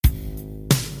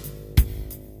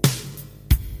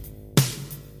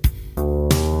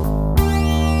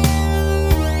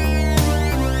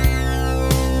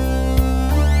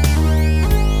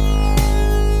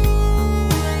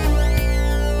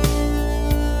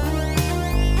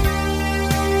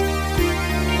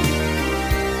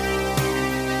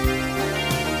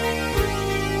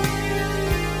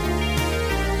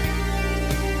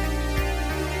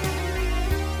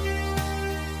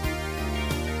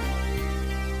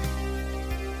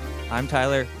I'm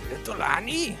Tyler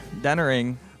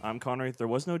Dennering. I'm Konnery. There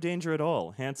was no danger at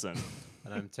all. Hanson.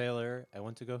 And I'm Taylor. I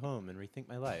want to go home and rethink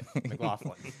my life.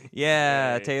 McLaughlin.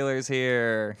 Yeah, Yay. Taylor's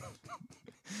here.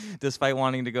 Despite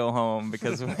wanting to go home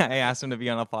because I asked him to be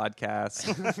on a podcast.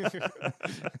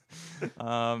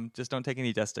 Just don't take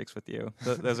any death sticks with you.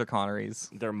 Those are Konnery's.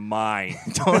 They're mine.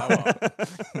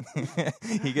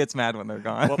 He gets mad when they're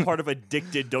gone. What part of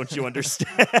addicted don't you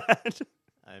understand?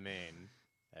 I mean,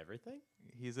 everything?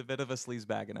 He's a bit of a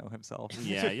sleazebagano himself.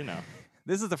 Yeah, you know.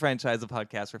 This is the Friendchise, a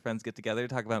podcast where friends get together to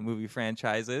talk about movie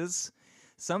franchises.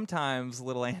 Sometimes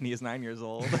little Andy is 9 years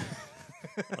old.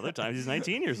 Other times he's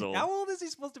 19 years old. How old is he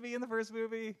supposed to be in the first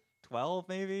movie? 12,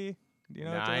 maybe? Do you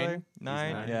know, 9. Taylor?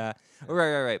 9? Nine. Yeah.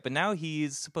 Right. But now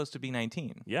he's supposed to be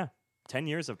 19. Yeah. 10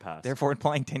 years have passed. Therefore,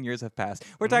 implying 10 years have passed.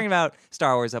 We're talking about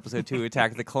Star Wars Episode 2,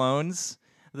 Attack of the Clones.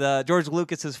 The George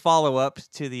Lucas's follow-up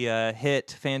to the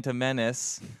hit Phantom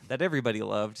Menace that everybody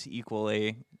loved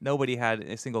equally. Nobody had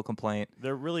a single complaint.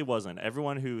 There really wasn't.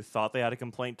 Everyone who thought they had a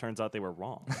complaint turns out they were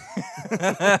wrong.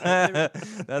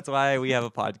 That's why we have a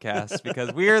podcast,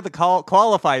 because we are the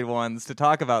qualified ones to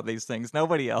talk about these things.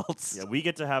 Nobody else. Yeah, we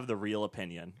get to have the real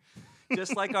opinion.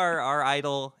 Just like our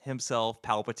idol himself,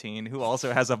 Palpatine, who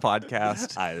also has a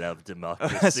podcast. I love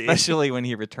democracy. Especially when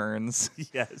he returns.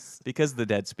 Yes. Because the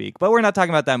dead speak. But we're not talking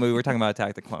about that movie. We're talking about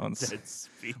Attack the Clones. Dead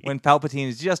speak. When Palpatine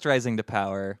is just rising to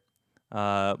power.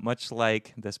 Much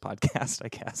like this podcast, I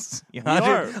guess.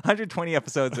 120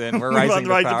 episodes in, we're rising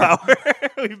to power.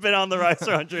 We've been on the rise for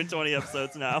 120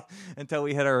 episodes now. Until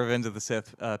we hit our Revenge of the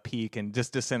Sith peak and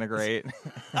just disintegrate.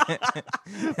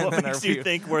 What makes you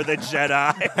think we're the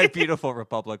Jedi? Our beautiful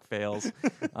Republic fails.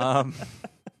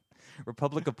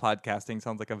 Republic of Podcasting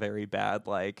sounds like a very bad,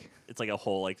 It's like a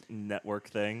whole network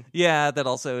thing. Yeah, that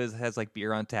also has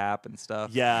beer on tap and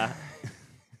stuff. Yeah.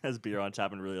 Has beer on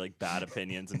tap and really bad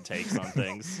opinions and takes on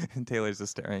things. And Taylor's just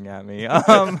staring at me.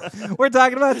 We're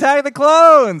talking about Attack of the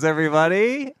Clones,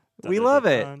 everybody. We love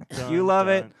it. You love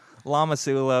it. Lama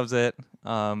Sue loves it.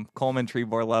 Coleman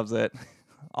Trebor loves it.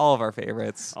 All of our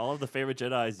favorites. All of the favorite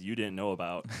Jedis you didn't know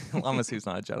about. Lama Sue's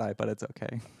not a Jedi, but it's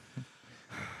okay.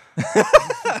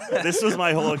 This was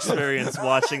my whole experience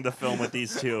watching the film with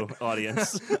these two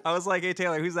audience. I was like, hey,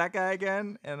 Taylor, who's that guy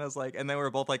again? And I was like, and then we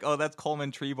were both like, oh, that's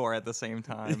Coleman Trebor at the same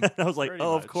time. I was like, Pretty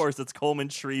of much. course, it's Coleman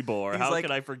Trebor. How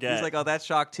could I forget? He's like, oh, that's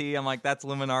Shock T. I'm like, that's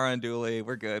Luminara and Dooley.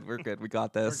 We're good. We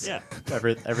got this. Yeah.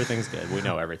 Everything's good. We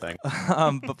know everything.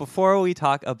 But before we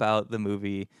talk about the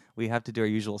movie, we have to do our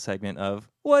usual segment of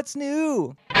What's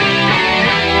New?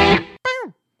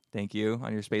 Thank you.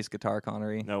 On your space guitar,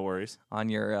 Konnery. No worries. On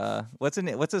your, what's a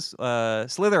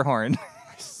Slitherhorn.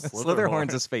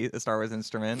 Slitherhorn's a Star Wars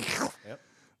instrument. Yep.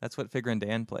 That's what Figure and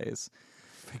Dan plays.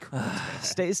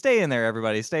 Stay in there,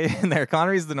 everybody. Stay in there.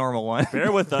 Konnery's the normal one.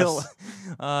 Bear with us.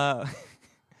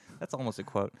 That's almost a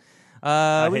quote.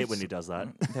 I hate when he does that.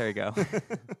 There you go.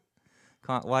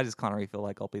 Why does Konnery feel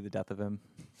like I'll be the death of him?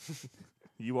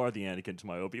 You are the Anakin to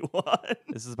my Obi-Wan.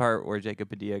 This is the part where Jacob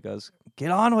Padilla goes,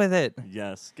 get on with it.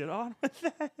 Yes, get on with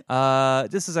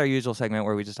it. This is our usual segment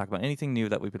where we just talk about anything new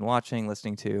that we've been watching,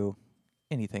 listening to,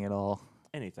 anything at all.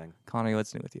 Anything. Konnery,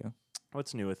 what's new with you?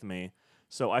 What's new with me?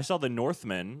 So I saw The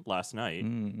Northman last night,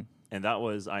 and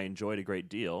I enjoyed a great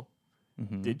deal.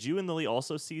 Mm-hmm. Did you and Lily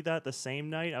also see that the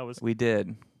same night? We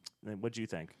did. What'd you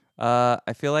think?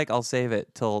 I feel like I'll save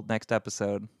it till next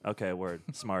episode. Okay, word.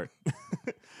 Smart.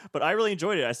 But I really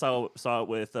enjoyed it. I saw it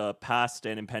with past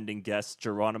and impending guests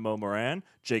Geronimo Moran,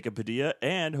 Jacob Padilla,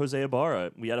 and Jose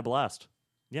Ibarra. We had a blast.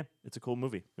 Yeah, it's a cool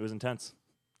movie. It was intense.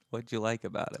 What'd you like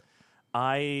about it?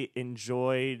 I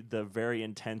enjoyed the very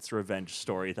intense revenge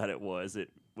story that it was.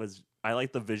 I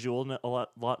liked the visual a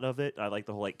lot of it. I liked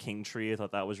the whole king tree. I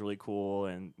thought that was really cool.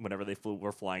 And whenever they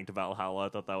were flying to Valhalla, I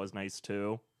thought that was nice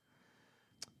too.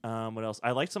 What else?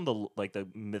 I liked some of the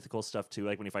mythical stuff too.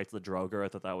 Like when he fights the Droger, I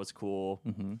thought that was cool.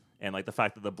 Mm-hmm. And the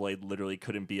fact that the blade literally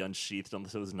couldn't be unsheathed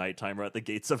unless it was nighttime or at the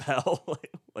gates of hell.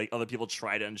 like other people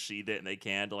try to unsheath it and they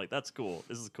can't. That's cool.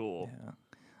 This is cool. Yeah.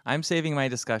 I'm saving my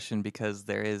discussion because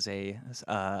there is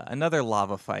another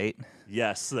lava fight.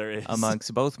 Yes, there is.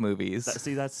 Amongst both movies.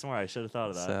 That's smart. I should have thought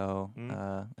of that. So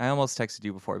I almost texted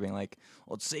you before being like,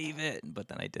 let's save it. But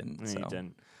then I didn't. You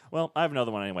didn't. Well, I have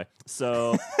another one anyway.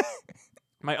 So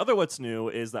my other what's new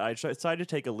is that I decided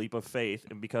to take a leap of faith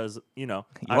because, you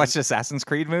watched Assassin's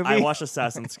Creed movie? I watched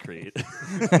Assassin's Creed.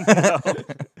 No.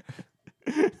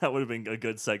 That would have been a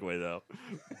good segue, though.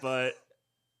 But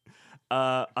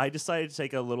I decided to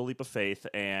take a little leap of faith,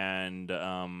 and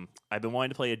I've been wanting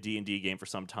to play a D&D game for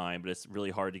some time, but it's really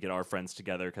hard to get our friends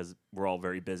together because we're all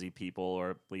very busy people,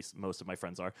 or at least most of my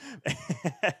friends are.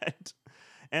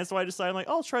 And so I decided, like,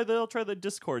 I'll try the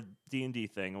Discord D&D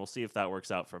thing, and we'll see if that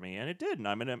works out for me. And it did. And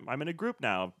I'm in a group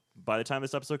now. By the time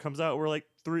this episode comes out, we're like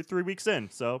three weeks in.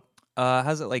 So,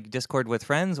 how's it like Discord with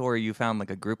friends, or you found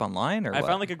like a group online, or I what?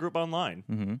 found like a group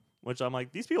online, which I'm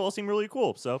like, these people all seem really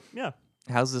cool. So yeah.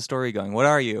 How's the story going? What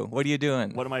are you? What are you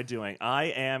doing? What am I doing? I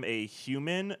am a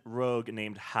human rogue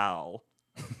named Hal.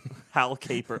 Hal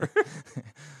Caper.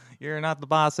 You're not the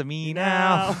boss of me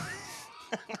now.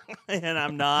 And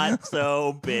I'm not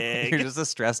so big. You're just a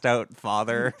stressed out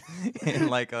father in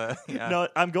like a No,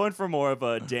 I'm going for more of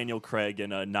a Daniel Craig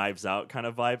and a Knives Out kind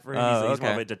of vibe for him. He's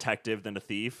more of a detective than a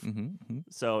thief.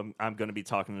 So I'm going to be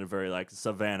talking in a very like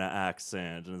Savannah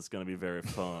accent, and it's going to be very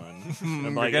fun.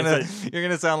 Like, you're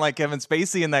gonna sound like Kevin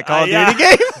Spacey in that Call of Duty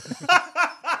game.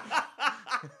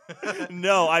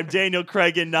 No, I'm Daniel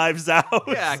Craig in Knives Out.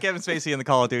 Yeah, Kevin Spacey in the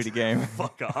Call of Duty game.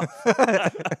 Fuck off.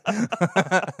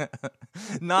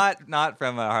 Not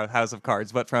from House of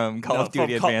Cards, but from Call of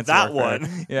Duty Advanced that Warfare.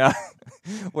 one. Yeah,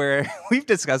 where we've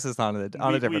discussed this on a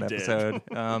different did. episode.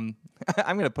 I'm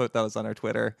gonna put those on our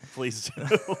Twitter. Please do.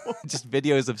 Just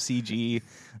videos of CG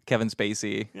Kevin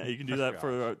Spacey. Yeah, you can do that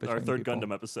for our third people.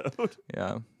 Gundam episode.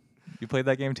 Yeah, you played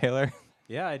that game, Taylor?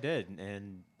 Yeah, I did,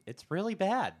 and it's really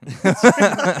bad.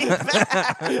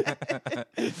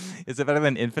 Is it better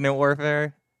than Infinite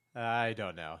Warfare? I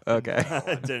don't know. Okay.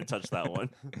 I didn't touch that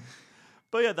one.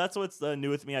 But yeah, that's what's new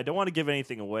with me. I don't want to give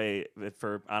anything away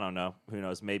for, I don't know, who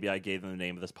knows, maybe I gave them the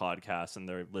name of this podcast and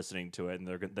they're listening to it, and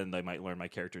then they might learn my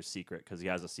character's secret because he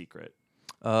has a secret.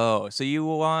 Oh, so you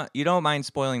don't mind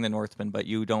spoiling the Northman, but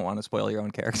you don't want to spoil your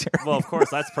own character. Well, of course,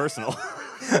 that's personal.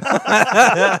 Yeah,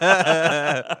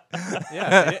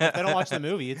 if they don't watch the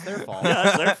movie, it's their fault. Yeah,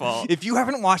 that's their fault. If you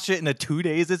haven't watched it in 2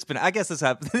 days, it's been. I guess this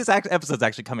episode's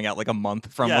actually coming out like a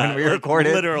month from when we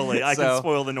recorded. Literally, I can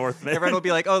spoil the Northman. Everyone will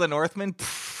be like, "Oh, the Northman."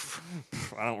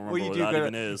 I don't remember what that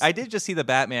even is. I did just see the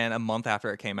Batman a month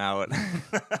after it came out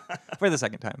for the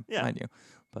second time. Yeah, mind you.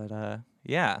 But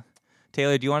yeah,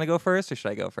 Taylor, do you want to go first, or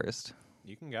should I go first?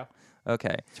 You can go.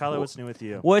 Okay, Tyler, what's new with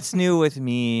you? What's new with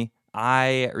me?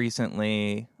 I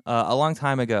recently, a long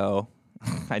time ago,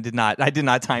 I did not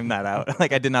time that out.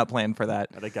 Like I did not plan for that.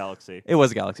 At a galaxy. It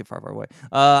was a galaxy far, far away.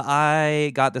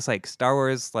 I got this like Star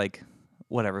Wars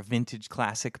vintage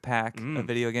classic pack of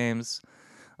video games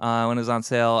when it was on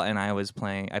sale, and I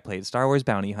played Star Wars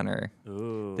Bounty Hunter,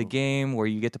 the game where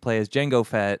you get to play as Jango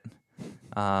Fett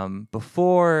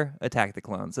before Attack of the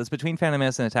Clones. So it's between Phantom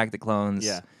Menace and Attack of the Clones.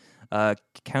 Yeah.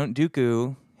 Count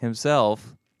Dooku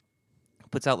himself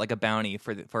puts out like a bounty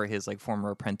for his like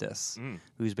former apprentice,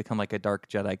 who's become like a dark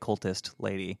Jedi cultist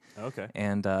lady. Okay.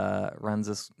 And runs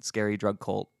this scary drug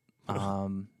cult.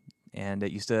 And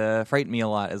it used to frighten me a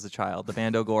lot as a child, the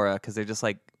Bando Gora, because they're just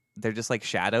like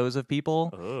shadows of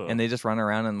people, and they just run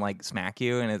around and like smack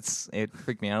you, and it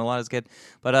freaked me out a lot as a kid.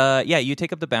 But yeah, you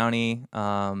take up the bounty,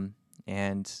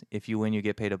 and if you win, you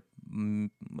get paid a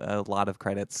lot of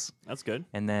credits. That's good.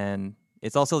 And then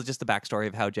it's also just the backstory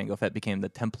of how Jango Fett became the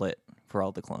template for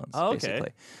all the clones,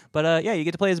 basically. But yeah, you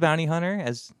get to play as bounty hunter,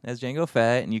 as Jango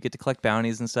Fett, and you get to collect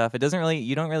bounties and stuff.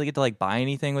 You don't really get to like buy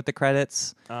anything with the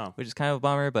credits, which is kind of a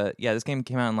bummer. But yeah, this game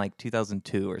came out in like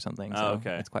 2002 or something, so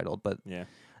it's quite old. But yeah,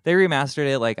 they remastered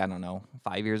it like, I don't know,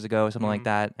 5 years ago or something like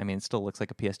that. I mean, it still looks like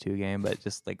a PS2 game, but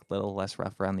just like a little less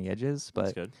rough around the edges. But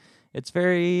that's good. It's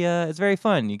very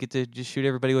fun. You get to just shoot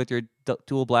everybody with your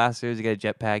dual blasters. You get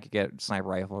a jetpack. You get a sniper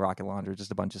rifle, rocket launcher,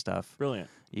 just a bunch of stuff. Brilliant.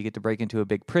 You get to break into a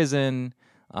big prison,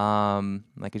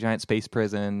 like a giant space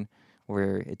prison,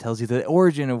 where it tells you the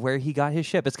origin of where he got his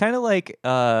ship. It's kind of like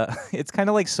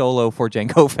Solo for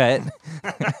Jango Fett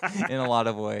in a lot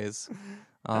of ways.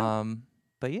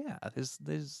 But yeah,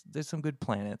 there's some good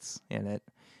planets in it.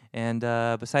 And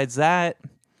besides that,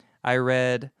 I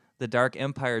read the Dark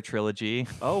Empire Trilogy.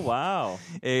 Oh, wow.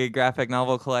 A graphic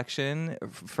novel collection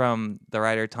from the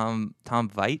writer Tom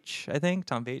Veitch, I think,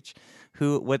 Tom Veitch,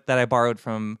 that I borrowed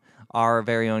from our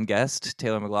very own guest,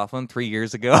 Taylor McLaughlin, 3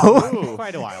 years ago. Ooh,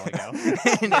 quite a while ago.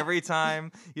 And every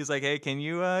time he's like, "Hey, can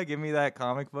you give me that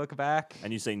comic book back?"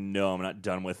 And you say, "No, I'm not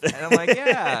done with it." And I'm like,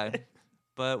 "Yeah."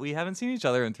 But we haven't seen each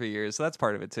other in 3 years, so that's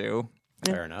part of it too.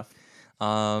 Fair enough.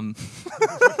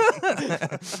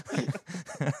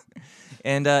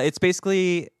 And it's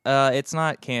basically it's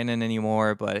not canon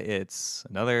anymore, but it's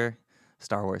another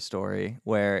Star Wars story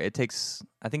where I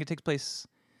think it takes place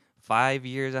 5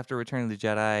 years after Return of the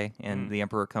Jedi, and the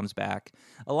Emperor comes back.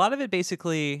 A lot of it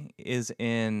basically is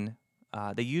in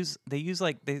they use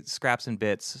like the scraps and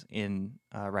bits in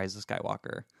Rise of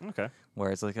Skywalker. Okay.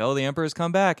 Where it's like, oh, the Emperor's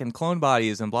come back and clone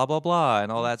bodies and blah blah blah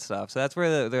and all that stuff. So that's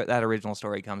where that original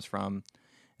story comes from.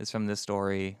 Is from this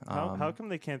story. How come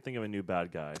they can't think of a new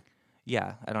bad guy?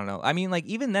 yeah, I don't know. I mean, like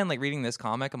even then, like reading this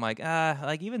comic, I'm like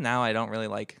even now I don't really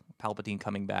like Palpatine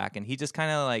coming back, and he just kind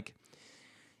of like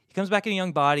he comes back in a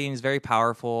young body and he's very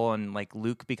powerful, and like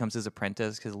Luke becomes his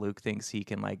apprentice because Luke thinks he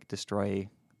can like destroy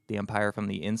the Empire from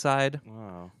the inside.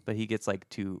 Wow. But he gets like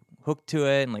too hooked to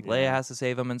it, and like Leia has to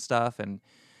save him and stuff, and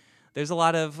there's a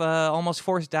lot of almost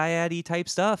Force dyad-y type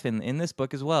stuff in this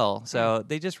book as well. So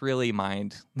they just really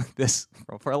mined this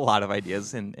for a lot of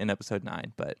ideas in episode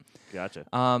 9. But Gotcha.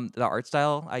 the art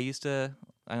style I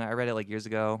read it like years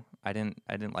ago. I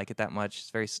didn't like it that much.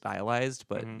 It's very stylized,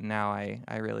 but now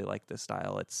I really like this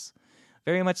style. It's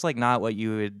very much like not what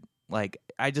you would like.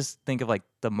 I just think of like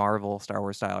the Marvel Star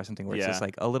Wars style or something where it's just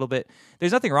like a little bit.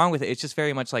 There's nothing wrong with it. It's just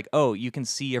very much like, oh, you can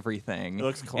see everything. It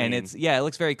looks clean, and it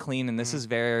looks very clean. And this is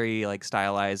very like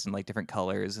stylized and like different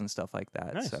colors and stuff like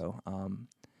that. Nice. So,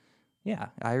 yeah,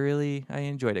 I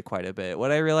enjoyed it quite a bit.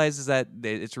 What I realized is that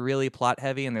it's really plot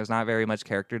heavy and there's not very much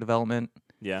character development.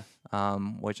 Yeah.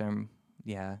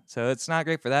 So it's not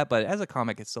great for that, but as a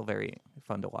comic, it's still very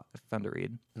fun to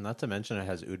read. And not to mention it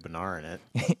has Ood Banar in it.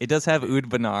 It does have Ood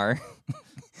Banar.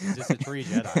 He's just a tree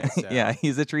Jedi. So. Yeah,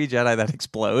 he's a tree Jedi that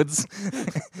explodes.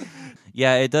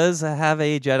 Yeah, it does have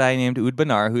a Jedi named Ood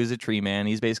Banar who's a tree man.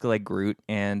 He's basically like Groot,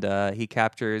 and he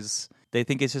captures... They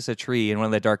think it's just a tree, and one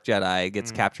of the Dark Jedi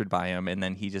gets captured by him, and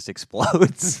then he just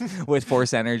explodes with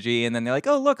Force energy. And then they're like,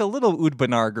 "Oh, look, a little Ood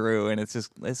Banar grew," and it's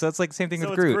like the same thing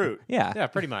with Groot. Groot. Yeah,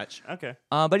 pretty much. Okay.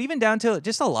 But even down to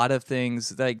just a lot of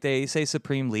things, like they say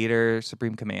Supreme Leader,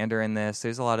 Supreme Commander in this.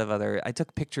 There's a lot of other. I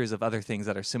took pictures of other things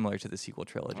that are similar to the sequel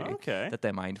trilogy. Okay. That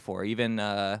they mined for. Even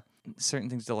certain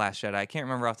things. The Last Jedi. I can't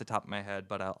remember off the top of my head,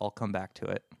 but I'll come back to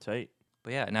it. Tight.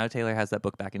 But yeah, now Taylor has that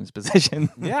book back in his possession.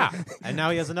 Yeah, and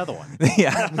now he has another one.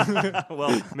 Yeah.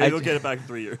 Well, maybe we'll get it back in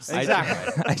 3 years.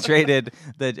 Exactly. I traded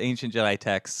the Ancient Jedi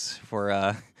texts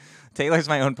for Taylor's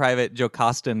my own private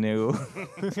Jocasta new.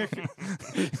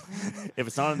 If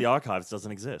it's not in the archives, it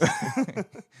doesn't exist.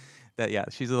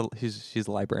 She's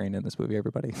a librarian in this movie,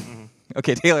 everybody.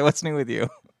 Okay, Taylor, what's new with you?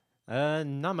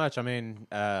 Not much. I mean,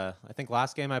 I think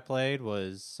last game I played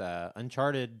was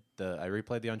Uncharted. I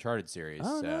replayed the Uncharted series.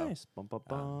 Oh, so, nice.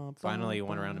 Finally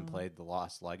went around and played The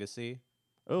Lost Legacy.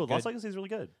 Oh, Lost Legacy is really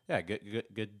good. Yeah,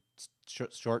 good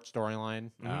short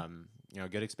storyline.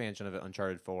 Good expansion of it.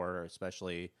 Uncharted 4,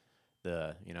 especially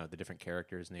the different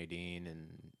characters, Nadine and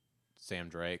Sam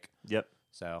Drake. Yep.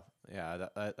 So yeah,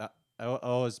 I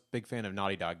was a big fan of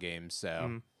Naughty Dog games,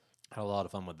 so had a lot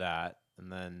of fun with that.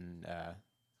 And then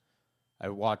I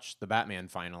watched The Batman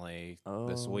finally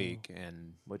this week,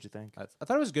 and what'd you think? I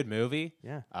thought it was a good movie.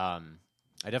 Yeah. I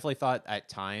definitely thought at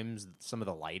times some of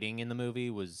the lighting in the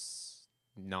movie was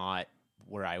not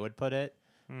where I would put it.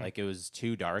 Like it was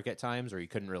too dark at times, or you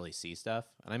couldn't really see stuff.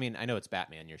 And I mean, I know it's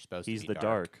Batman; you're supposed to be the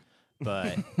dark.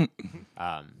 But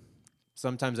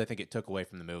sometimes I think it took away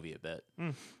from the movie a bit.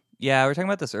 Yeah, we were talking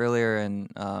about this earlier, and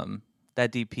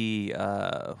that DP,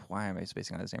 why am I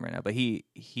spacing on his name right now? But he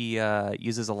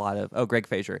uses a lot of Greg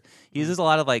Fraser. He uses a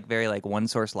lot of like very like one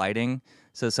source lighting.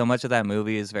 So much of that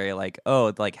movie is very like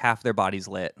like half their body's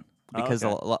lit because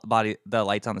the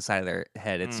lights on the side of their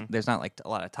head. There's not like a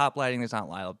lot of top lighting. There's not a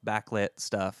lot of backlit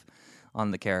stuff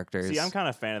on the characters. See, I'm kind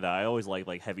of a fan of that. I always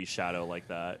like heavy shadow like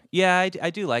that. Yeah, I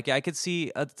do like it. I could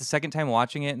see the second time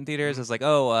watching it in theaters, I was like,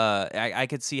 I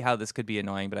could see how this could be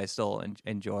annoying, but I still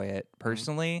enjoy it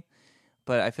personally.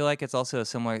 But I feel like it's also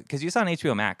similar because you saw on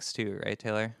HBOMax too, right,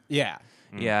 Taylor? Yeah.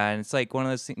 Yeah, and it's like one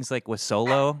of those things like with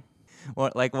Solo.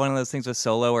 Like one of those things with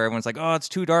Solo where everyone's like, oh, it's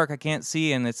too dark, I can't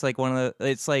see. And it's like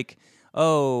it's like,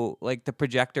 oh, like the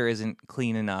projector isn't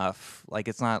clean enough. Like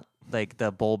it's not like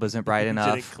the bulb isn't bright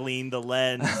enough. Didn't clean the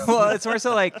lens. Well, it's more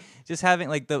so like just having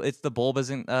like the bulb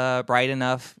isn't bright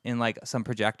enough in like some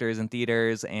projectors in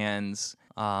theaters, and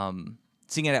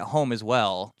seeing it at home as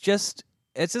well.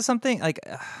 It's just something like,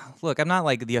 look, I'm not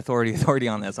like the authority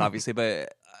on this, obviously,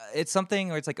 but it's something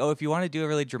where it's like, if you want to do a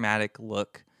really dramatic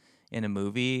look in a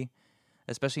movie,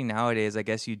 especially nowadays, I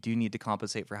guess you do need to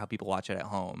compensate for how people watch it at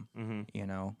home, you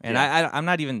know? And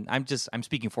I'm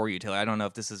speaking for you, Taylor. I don't know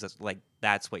if this is like,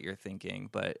 that's what you're thinking,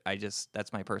 but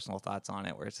that's my personal thoughts on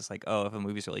it, where it's just like, if a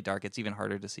movie's really dark, it's even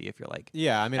harder to see if you're like,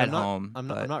 yeah, I mean, at home. I'm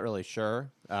not really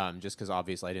sure, just because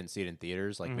obviously I didn't see it in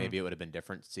theaters. Like maybe it would have been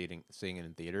different seeing it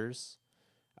in theaters.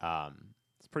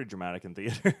 It's pretty dramatic in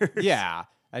theaters. Yeah,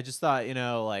 I just thought,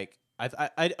 like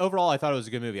I overall I thought it was a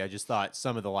good movie. I just thought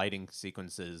some of the lighting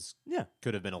sequences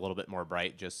could have been a little bit more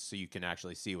bright, just so you can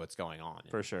actually see what's going on.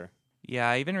 For sure. Yeah,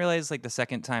 I even realized like the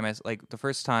second time, the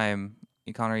first time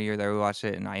Konnery, you were there, we watched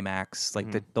it in IMAX,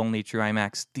 like the only true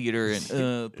IMAX theater,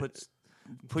 and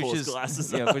pushes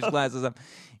glasses up.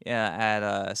 Yeah,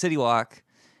 at City Walk.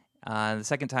 The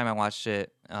second time I watched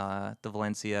it, the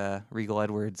Valencia Regal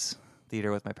Edwards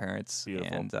Theater with my parents.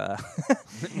 Beautiful. And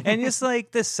and just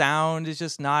like the sound is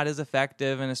just not as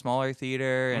effective in a smaller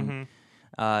theater, and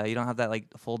you don't have that like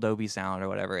full Dolby sound or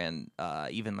whatever, and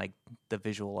even like the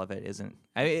visual of it isn't.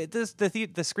 I mean,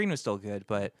 the screen was still good,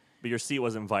 but your seat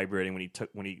wasn't vibrating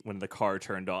when the car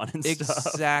turned on and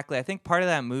stuff. exactly. I think part of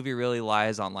that movie really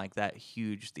lies on like that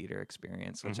huge theater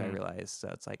experience, which I realized. So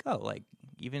it's like, oh, like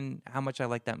even how much I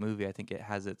like that movie, I think it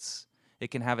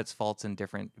can have its faults in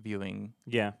different viewing.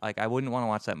 Yeah. Like I wouldn't want to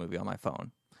watch that movie on my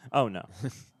phone. Oh no.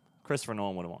 Christopher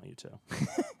Nolan wouldn't want you to.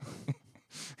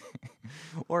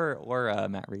 or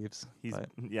Matt Reeves.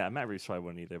 Matt Reeves probably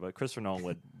wouldn't either, but Christopher Nolan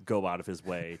would go out of his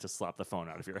way to slap the phone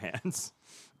out of your hands.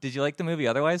 Did you like the movie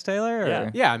otherwise, Taylor? Or?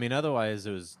 Yeah. Yeah, I mean, otherwise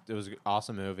it was an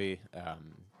awesome movie.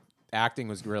 Acting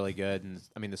was really good, and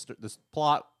I mean, the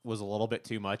plot was a little bit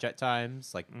too much at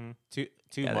times, like too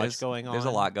much going on. There's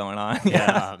a lot going on.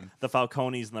 Yeah, the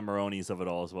Falcones and the Maronis of it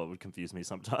all is what would confuse me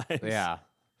sometimes. Yeah,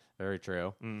 very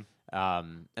true.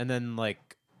 And then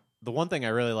like the one thing I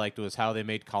really liked was how they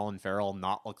made Colin Farrell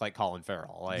not look like Colin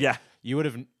Farrell. Like, yeah, you would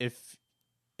have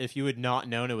if you had not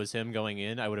known it was him going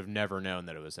in, I would have never known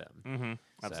that it was him.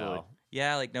 Absolutely. So,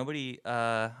 Yeah, like nobody.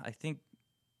 I think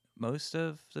most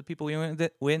of the people we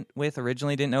went with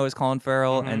originally didn't know it was Colin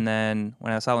Farrell, and then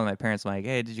when I saw it with my parents, I'm like,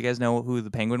 "Hey, did you guys know who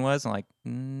the Penguin was?" I'm like,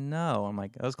 "No." I'm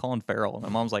like, "That was Colin Farrell." And my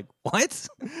mom's like, "What?"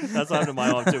 That's what happened to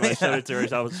my mom too. When I showed it to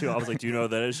her, I was like, "Do you know who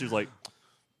that is?" She was like,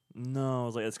 "No." I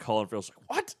was like, "It's Colin Farrell." She's like,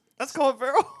 "What? That's Colin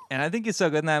Farrell?" And I think he's so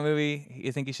good in that movie.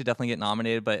 I think he should definitely get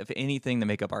nominated. But if anything, the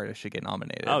makeup artist should get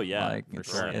nominated. Oh yeah, like, for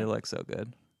sure. It looks so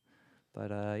good.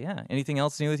 But yeah, anything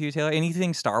else new with you, Taylor?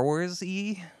 Anything Star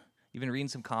Wars-y? You been reading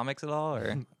some comics at all,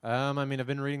 or? I mean, I've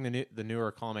been reading the newer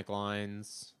comic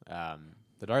lines.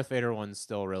 The Darth Vader one's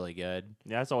still really good.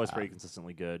 Yeah, it's always pretty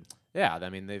consistently good. Yeah, I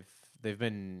mean they've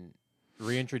been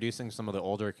reintroducing some of the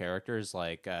older characters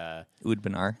like Ood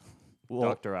Banar.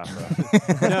 Dr.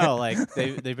 Afra. No, like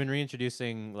they've been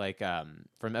reintroducing like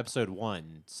from episode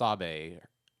 1, Sabe.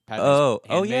 Oh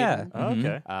handmaiden. yeah. Oh,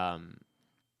 okay.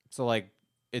 So like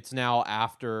it's now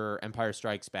after Empire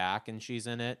Strikes Back, and she's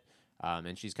in it,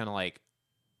 and she's kind of like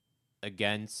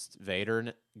against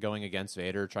Vader, going against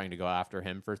Vader, trying to go after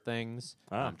him for things,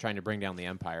 trying to bring down the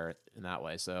Empire in that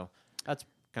way. So that's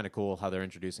kind of cool how they're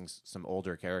introducing some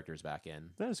older characters back in.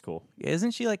 That is cool.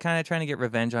 Isn't she like kind of trying to get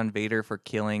revenge on Vader for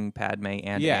killing Padme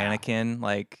and Anakin?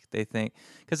 Like they think,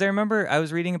 because I remember I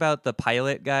was reading about the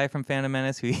pilot guy from Phantom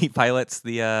Menace who he pilots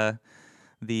the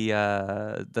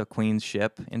Queen's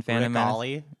ship in Phantom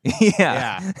Menace.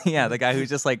 Yeah, the guy who's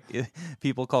just like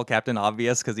people call Captain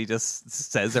Obvious because he just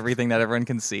says everything that everyone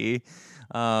can see.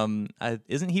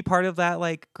 Isn't he part of that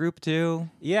like group too?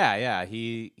 Yeah,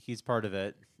 he's part of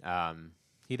it.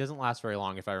 He doesn't last very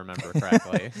long, if I remember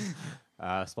correctly.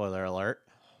 Spoiler alert.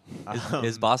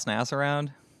 Is Boss Nass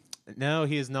around? No,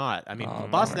 he is not. I mean,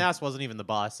 Boss Nass wasn't even the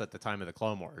boss at the time of the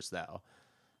Clone Wars, though.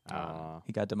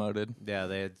 He got demoted. Yeah,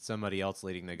 they had somebody else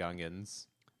leading the Gungans.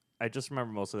 I just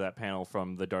remember most of that panel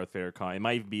from the Darth Vader con. It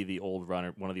might be the old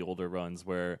run, one of the older runs,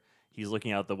 where he's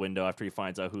looking out the window after he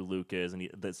finds out who Luke is, and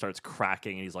that starts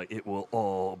cracking, and he's like, "It will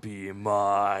all be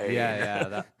mine."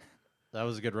 Yeah, that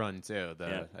was a good run too.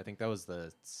 I think that was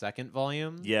the second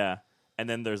volume. Yeah. And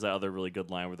then there's that other really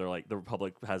good line where they're like, the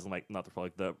Republic has them, like, not the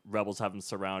Republic, the Rebels have them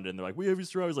surrounded, and they're like, "We have you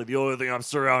surrounded." He's like, "The only thing I'm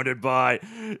surrounded by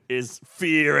is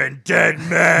fear and dead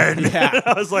men." Yeah.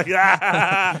 I was like,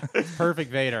 ah. Perfect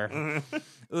Vader.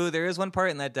 Ooh, there is one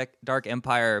part in that Dark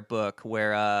Empire book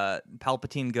where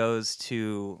Palpatine goes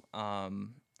to oh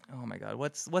my god,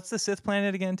 what's the Sith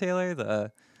planet again, Taylor?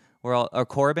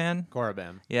 Korriban?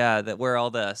 Korriban. Yeah, where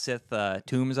all the Sith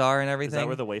tombs are and everything. Is that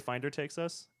where the Wayfinder takes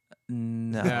us?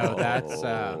 No, that's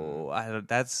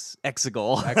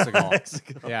Exegol.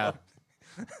 Exegol. Yeah.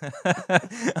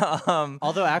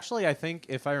 Although, actually, I think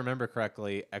if I remember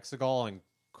correctly, Exegol and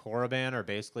Korriban are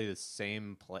basically the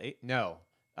same place. No,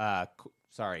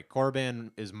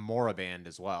 Korriban is Moraband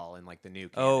as well in like the new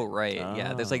canon. Oh right,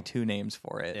 yeah. There's like two names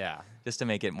for it. Yeah, just to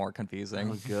make it more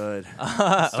confusing. Oh, good.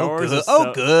 Star Wars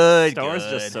good. Star Wars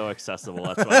is just so accessible.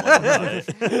 That's what I love about it.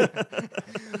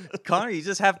 Connor, you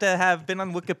just have to have been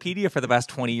on Wikipedia for the past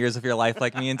 20 years of your life,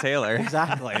 like me and Taylor.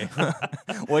 Exactly.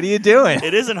 What are you doing?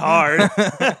 It isn't hard.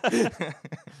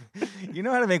 You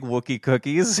know how to make Wookiee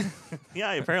cookies.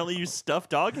 Yeah, apparently you stuff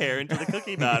dog hair into the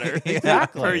cookie batter.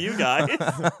 Exactly. For you guys.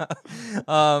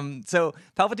 So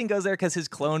Palpatine goes there because his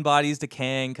clone body's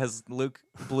decaying because Luke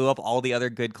blew up all the other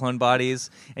good clone bodies.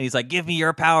 And he's like, "Give me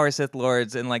your power, Sith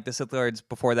Lords." And like the Sith Lords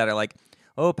before that are like,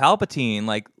 "Oh, Palpatine,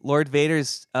 like Lord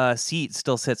Vader's seat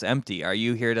still sits empty. Are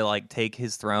you here to like take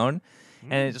his throne?"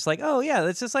 And it's just like, oh yeah,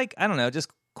 it's just like, I don't know, just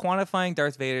quantifying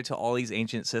Darth Vader to all these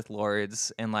ancient Sith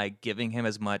Lords and like giving him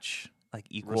as much like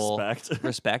equal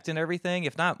respect and everything,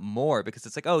 if not more, because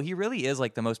it's like, oh, he really is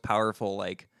like the most powerful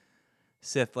like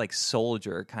Sith like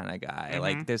soldier kind of guy.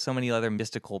 Like there's so many other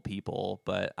mystical people,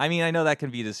 but I mean I know that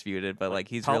can be disputed, but like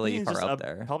he's really far up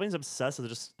there. Palpatine's obsessed with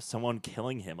just someone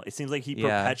killing him. It seems like he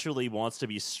perpetually wants to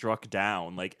be struck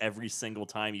down like every single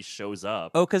time he shows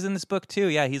up. Oh, because in this book too,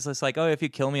 he's just like, oh, if you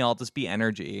kill me, I'll just be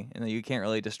energy, and you can't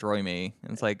really destroy me.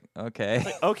 And it's like, okay,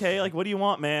 okay, like what do you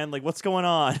want, man? Like what's going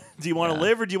on? Do you want to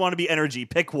live or do you want to be energy?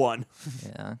 Pick one.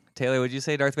 Yeah, Taylor, would you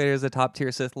say Darth Vader is a top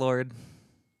tier Sith Lord?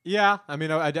 Yeah, I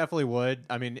mean, I definitely would.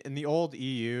 I mean, in the old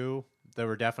EU, there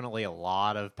were definitely a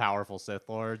lot of powerful Sith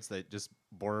Lords that just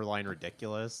borderline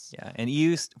ridiculous. Yeah, and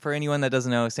EU, for anyone that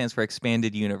doesn't know, stands for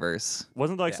Expanded Universe.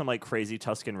 Wasn't there like some like crazy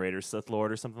Tusken Raider Sith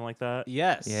Lord or something like that?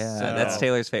 Yes. Yeah, that's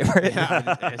Taylor's favorite.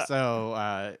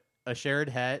 So, a shared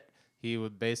het, he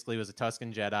basically was a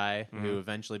Tusken Jedi who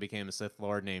eventually became a Sith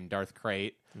Lord named Darth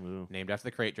Krayt, named after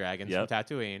the Krayt dragons from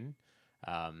Tatooine.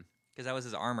 Because that was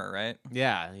his armor, right?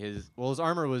 Yeah, his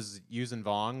armor was Yuuzhan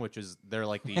Vong, which is they're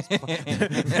like these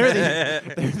they're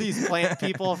these plant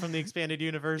people from the expanded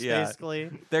universe, basically.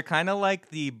 They're kind of like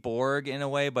the Borg in a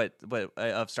way, but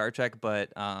of Star Trek,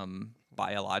 but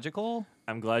biological.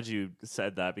 I'm glad you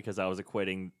said that because I was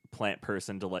equating plant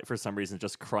person to like for some reason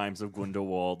just Crimes of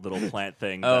Grindelwald little plant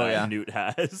thing that Newt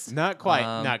has. Not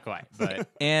quite, but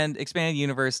and Expanded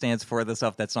Universe stands for the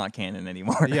stuff that's not canon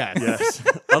anymore. Yes.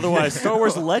 Otherwise, Star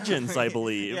Wars Legends, I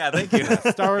believe. Yeah, thank you.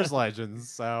 Star Wars Legends.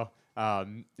 So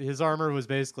his armor was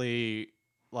basically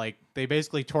like they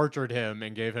basically tortured him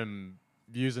and gave him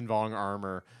Yuuzhan Vong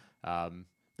armor.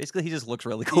 Basically, he just looks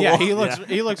really cool. Yeah, he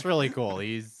looks really cool.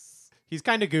 He's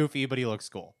kind of goofy, but he looks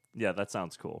cool. Yeah, that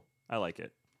sounds cool. I like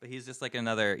it. But he's just like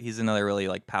another really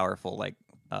like powerful like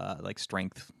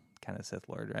strength kind of Sith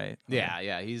Lord, right?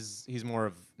 Yeah. He's more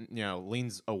of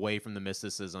leans away from the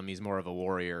mysticism. He's more of a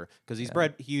warrior because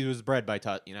he was bred by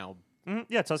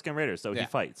Tusken Raiders, so he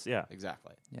fights. Yeah,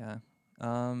 exactly. Yeah. I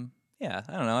don't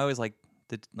know. I always like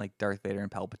Darth Vader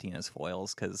and Palpatine as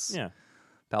foils because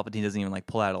Palpatine doesn't even like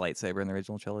pull out a lightsaber in the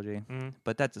original trilogy.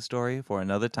 But that's a story for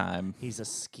another time. He's a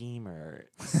schemer,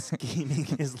 scheming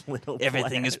his little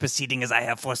Everything is proceeding as I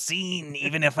have foreseen,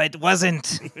 even if it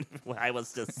wasn't. I will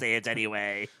still say it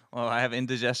anyway. Well, I have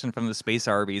indigestion from the space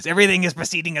Arby's. Everything is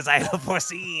proceeding as I have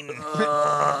foreseen.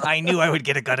 I knew I would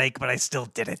get a gut ache, but I still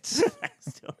did it.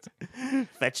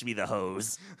 Fetch me the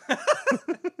hose.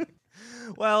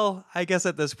 Well, I guess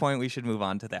at this point we should move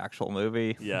on to the actual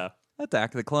movie. Yeah.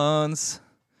 Attack of the Clones.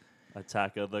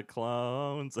 Attack of the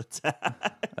Clones.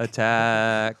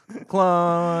 Attack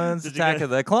clones. Attack of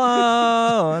the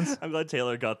Clones. I'm glad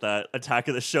Taylor got that Attack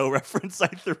of the Show reference I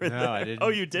threw in there. I didn't. Oh,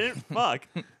 you didn't? Fuck.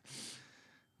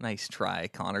 Nice try,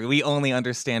 Konnery. We only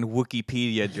understand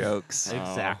Wikipedia jokes.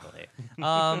 Exactly.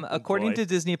 According to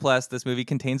Disney Plus, this movie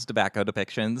contains tobacco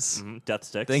depictions. Death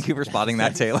sticks. Thank you for spotting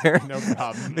that, Taylor. No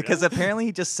problem. Because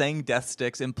apparently just saying death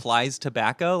sticks implies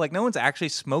tobacco. Like, no one's actually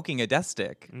smoking a death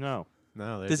stick. No.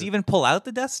 Does he even pull out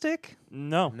the death stick?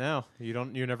 No.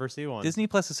 You never see one. Disney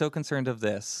Plus is so concerned of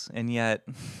this, and yet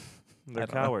they're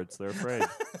cowards. They're afraid.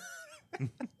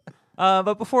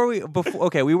 But before we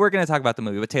were going to talk about the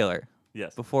movie, but Taylor.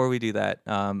 Yes. Before we do that,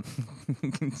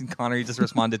 Konnery just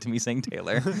responded to me saying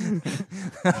Taylor.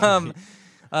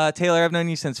 Taylor, I've known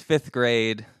you since 5th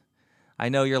grade. I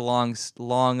know your long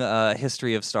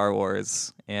history of Star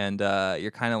Wars, and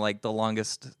you're kind of like the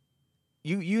longest.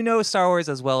 You know Star Wars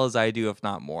as well as I do, if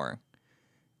not more.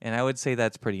 And I would say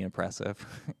that's pretty impressive.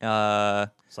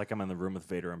 It's like I'm in the room with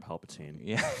Vader and Palpatine.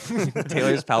 Yeah,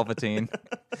 Taylor's Palpatine.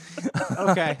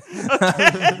 Okay.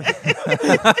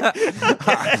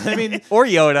 I mean, or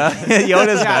Yoda.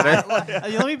 Yoda's better.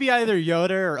 Let me be either Yoda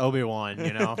or Obi-Wan.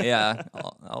 Yeah,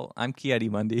 I'm Ki-Adi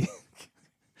Mundi.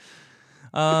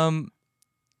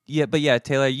 Yeah,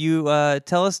 Taylor, you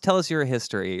tell us your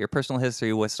history, your personal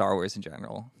history with Star Wars in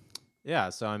general.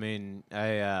 Yeah, so I mean,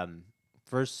 I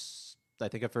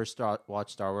think I first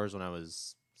watched Star Wars when I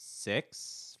was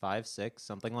 5, 6,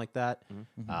 something like that.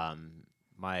 Mm-hmm.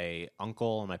 My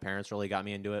uncle and my parents really got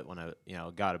me into it when I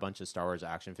got a bunch of Star Wars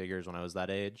action figures when I was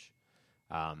that age.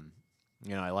 I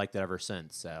liked it ever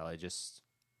since. So I just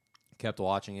kept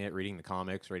watching it, reading the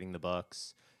comics, reading the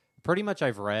books. Pretty much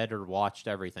I've read or watched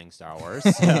everything Star Wars.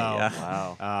 So,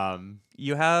 yeah. Wow.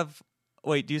 You have...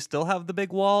 Wait, do you still have the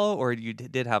big wall, or you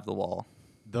did have the wall?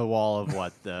 The wall of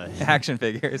what? The action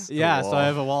figures. Yeah, so I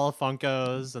have a wall of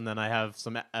Funkos, and then I have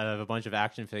a bunch of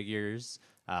action figures.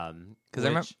 Because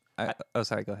I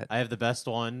Sorry, go ahead. I have the best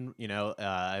one.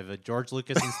 I have a George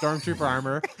Lucas in Stormtrooper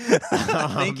armor.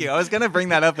 Thank you. I was gonna bring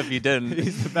that up if you didn't.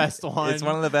 He's the best one. It's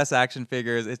one of the best action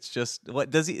figures. It's just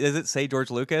does it say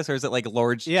George Lucas or is it like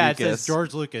Lord Yeah, Lucas? it says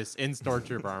George Lucas in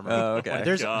Stormtrooper armor. Oh, okay.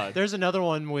 There's another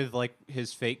one with like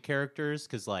his fake characters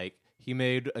because like he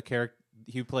made a character.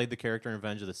 He played the character in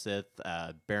Revenge of the Sith,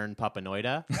 Baron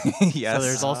Papanoida. Yes. So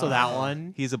there's also that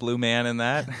one. He's a blue man in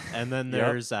that. And then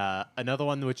there's another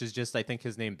one which is just I think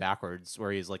his name backwards,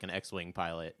 where he's like an X-wing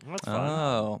pilot. That's fun.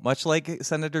 Oh, much like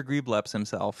Senator Griebleps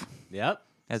himself, Yep.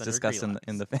 as Senator discussed in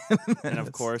Greelix. the film. And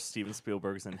of course, Steven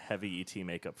Spielberg's in heavy ET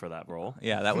makeup for that role.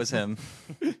 Yeah, that was him.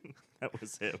 That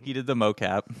was him. He did the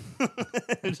mocap,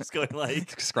 Just going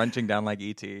like scrunching down like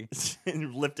ET.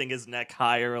 and lifting his neck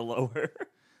higher or lower.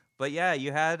 But yeah,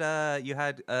 you had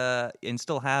and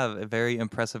still have a very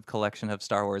impressive collection of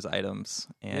Star Wars items.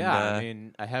 And, Yeah, I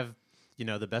mean, I have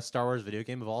the best Star Wars video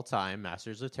game of all time,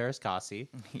 Masters of Terrascasi.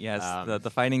 yes,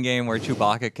 the fighting game where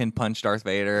Chewbacca can punch Darth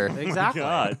Vader. Exactly.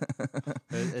 God.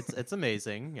 It's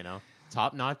amazing.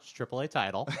 Top notch AAA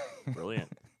title.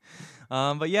 Brilliant.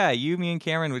 But yeah, me and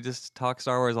Cameron would just talk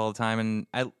Star Wars all the time, and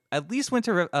I at least went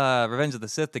to Revenge of the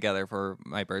Sith together for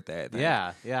my birthday. I think.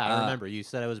 Yeah, I remember. You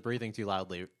said I was breathing too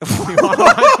loudly.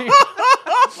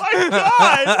 Oh my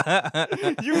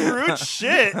God! You rude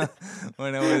shit.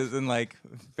 When I was in like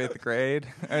 5th grade.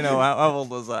 I know how old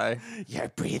was I? You're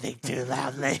breathing too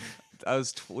loudly.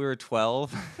 We were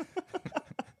 12.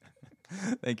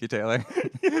 Thank you, Taylor.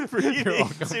 You're breathing too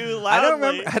loudly. I don't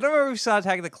remember if we saw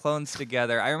Attack of the Clones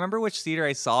together. I remember which theater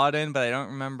I saw it in, but I don't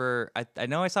remember. I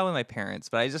know I saw it with my parents,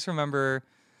 but I just remember.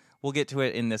 We'll get to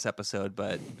it in this episode,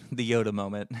 but the Yoda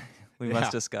moment we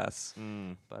must discuss.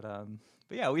 But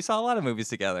yeah, we saw a lot of movies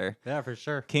together. Yeah, for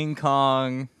sure. King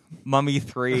Kong, Mummy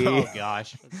 3. Oh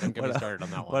gosh, don't get me started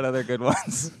on that one. What other good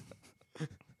ones?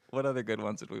 What other good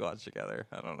ones did we watch together?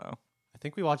 I don't know. I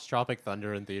think we watched Tropic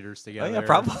Thunder in theaters together. Oh yeah,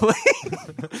 probably.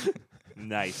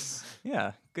 Nice.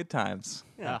 Yeah, good times.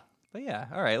 Yeah. But yeah,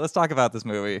 all right, let's talk about this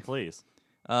movie. Please.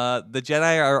 The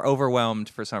Jedi are overwhelmed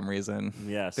for some reason.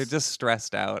 Yes. They're just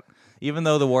stressed out. Even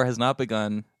though the war has not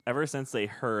begun. Ever since they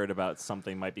heard about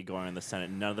something might be going on in the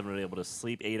Senate, none of them were able to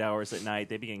sleep 8 hours at night.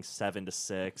 They'd be getting 7 to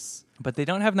 6. But they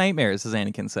don't have nightmares, as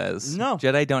Anakin says. No.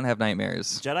 Jedi don't have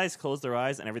nightmares. Jedis close their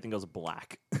eyes and everything goes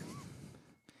black.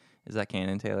 Is that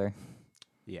canon, Taylor?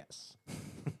 Yes.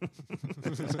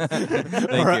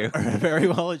 Thank you. Very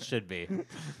well, it should be.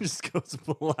 Just goes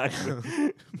black.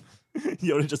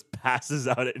 Yoda just passes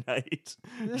out at night,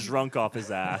 drunk off his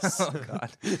ass. Oh,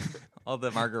 God. All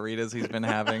the margaritas he's been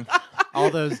having. All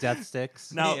those death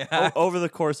sticks. Now, Yeah. over the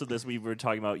course of this, we were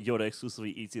talking about Yoda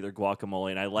exclusively eats either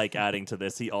guacamole, and I like adding to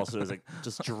this, he also does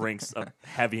just drinks a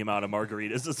heavy amount of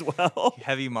margaritas as well.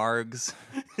 Heavy margs.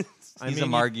 He's a mean,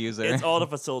 marg user. It's all to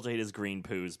facilitate his green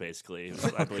poos, basically.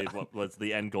 I believe what was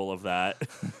the end goal of that.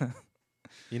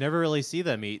 You never really see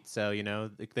them eat, so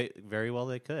they very well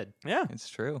they could. Yeah. It's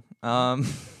true.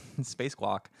 Space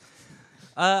guac.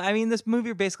 I mean, this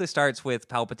movie basically starts with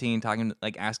Palpatine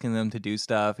asking them to do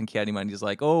stuff, and Ki-Adi-Mundi's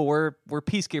like, "Oh, we're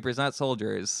peacekeepers, not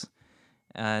soldiers,"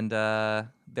 and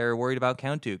they're worried about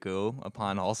Count Dooku.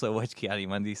 Upon also which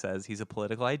Ki-Adi-Mundi says he's a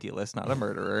political idealist, not a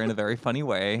murderer, in a very funny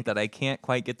way that I can't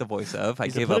quite get the voice of. I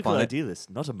He's gave a up political on it. idealist,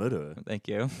 not a murderer. Thank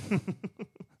you.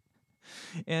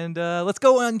 And let's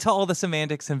go into all the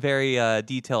semantics and very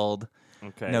detailed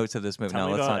Okay. notes of this movie. Tell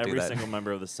No, me let's about not do every that. single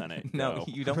member of the Senate. No, Go.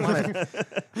 you don't want to.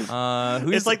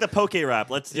 It's like the poke rap.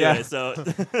 Let's do Yeah. it. So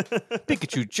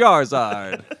Pikachu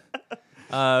Charizard.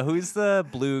 Who's the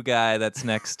blue guy that's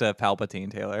next to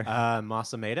Palpatine, Taylor?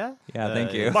 Masameda? Yeah,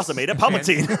 thank you. Masameda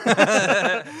Palpatine.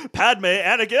 Padme,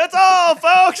 Anakin. That's all,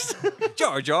 folks.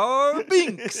 Jar Jar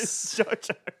Binks. Jar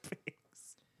Jar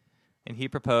Binks. And he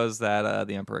proposed that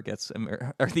the Emperor gets,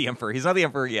 or the Emperor. He's not the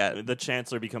Emperor yet. The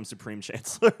Chancellor becomes Supreme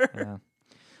Chancellor. Yeah.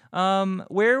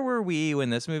 Where were we when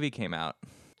this movie came out?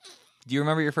 Do you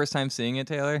remember your first time seeing it,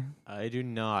 Taylor? I do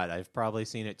not. I've probably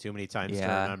seen it too many times to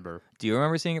Yeah. remember. Do you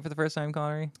remember seeing it for the first time,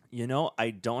 Konnery? You know, I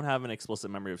don't have an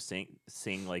explicit memory of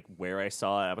seeing like where I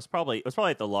saw it. It was probably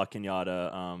at the La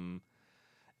Cunada.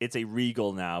 It's a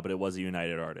Regal now, but it was a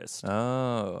United Artist.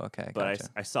 Oh, okay. But Gotcha.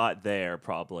 I saw it there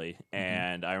probably,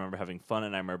 and I remember having fun,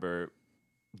 and I remember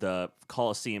the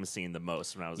Coliseum scene the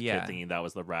most when I was a kid, thinking that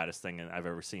was the raddest thing I've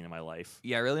ever seen in my life.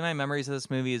 Yeah, really, my memories of this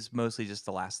movie is mostly just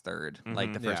the last third,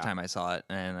 like the first Yeah. time I saw it,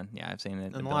 and yeah, I've seen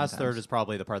it. And the last third is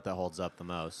probably the part that holds up the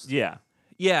most. Yeah.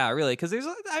 Yeah, really, because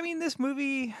this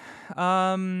movie,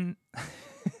 I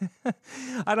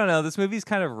don't know, this movie's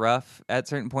kind of rough at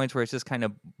certain points where it's just kind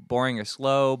of boring or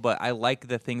slow, but I like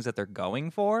the things that they're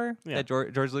going for, that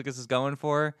George Lucas is going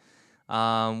for.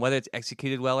 Whether it's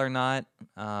executed well or not,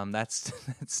 that's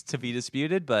that's to be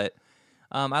disputed. But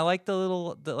I like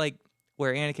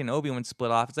where Anakin and Obi-Wan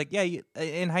split off. It's like, yeah,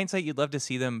 in hindsight, you'd love to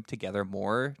see them together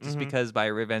more, just because by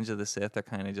Revenge of the Sith, they're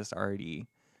kind of just already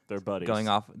They're buddies. going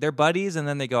off. They're buddies, and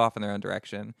then they go off in their own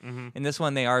direction. In this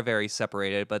one, they are very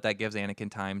separated, but that gives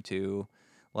Anakin time to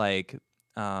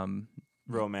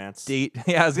romance. date.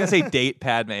 Yeah, I was gonna say date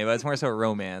Padme, but it's more so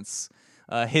romance.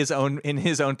 In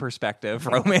his own perspective,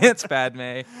 romance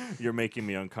Padme. You're making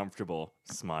me uncomfortable.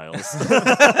 Smiles.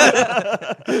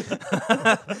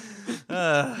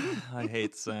 I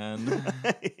hate sand.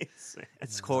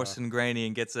 It's coarse and grainy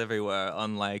and gets everywhere,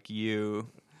 unlike you.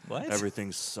 What?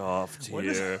 Everything's soft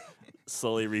here.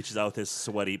 Slowly reaches out with his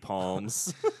sweaty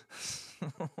palms.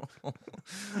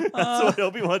 That's what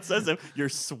Obi-Wan says to him. You're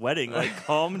sweating. Like,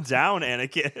 calm down,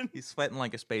 Anakin. He's sweating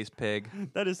like a space pig.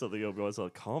 That is something Obi-Wan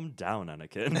said. Calm down,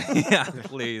 Anakin. Yeah,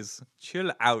 please.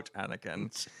 Chill out,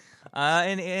 Anakin.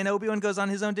 And Obi-Wan goes on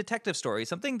his own detective story,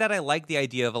 something that I like the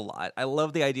idea of a lot. I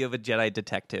love the idea of a Jedi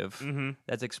detective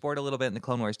that's explored a little bit in the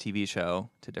Clone Wars TV show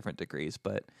to different degrees.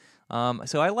 But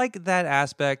so I like that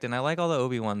aspect, and I like all the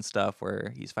Obi-Wan stuff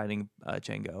where he's fighting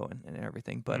Jango and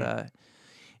everything. But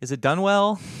is it done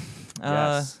well?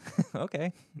 Yes.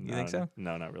 Okay. You think so?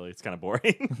 No, not really. It's kind of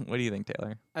boring. What do you think,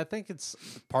 Taylor? I think it's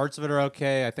parts of it are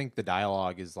okay. I think the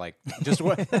dialogue is like just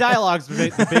what the dialogue's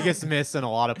the biggest miss in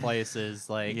a lot of places.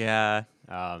 Like, yeah,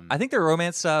 I think the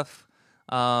romance stuff,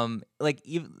 like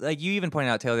you even pointed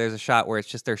out, Taylor. There's a shot where it's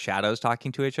just their shadows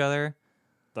talking to each other,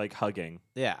 Like hugging.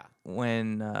 yeah,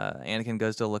 when Anakin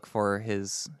goes to look for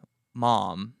his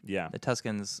mom. Yeah. The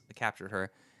Tuscans captured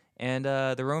her. And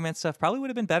the romance stuff probably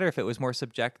would have been better if it was more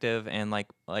subjective and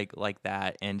like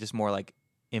that, and just more like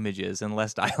images and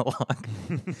less dialogue.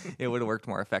 It would have worked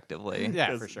more effectively.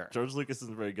 yeah, for sure. George Lucas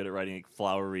isn't very good at writing like,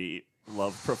 flowery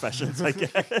love professions, I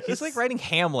guess. He's like writing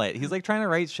Hamlet. He's like trying to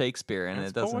write Shakespeare, and It's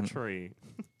it doesn't. poetry.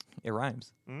 It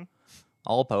rhymes. Hmm?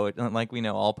 All like we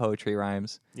know, all poetry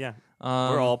rhymes. Yeah.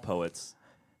 We're all poets.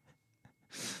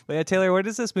 But yeah, Taylor, where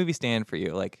does this movie stand for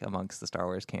you, like amongst the Star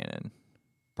Wars canon?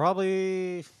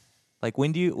 Probably. Like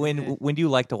when do you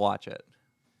like to watch it?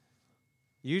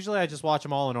 Usually, I just watch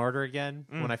them all in order again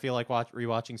when I feel like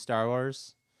rewatching Star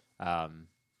Wars.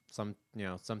 Sometimes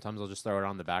I'll just throw it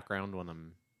on the background when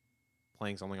I'm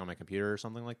playing something on my computer or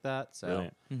something like that.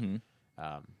 So, Brilliant.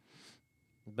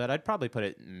 But I'd probably put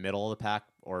it middle of the pack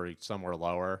or somewhere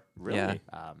lower. Really?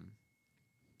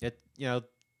 Yeah.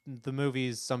 The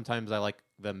movies sometimes I like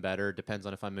them better. Depends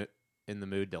on if I'm in the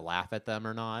mood to laugh at them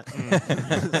or not.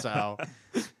 So.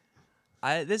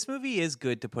 This movie is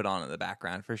good to put on in the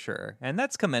background for sure, and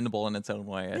that's commendable in its own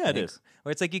way. I think. It is.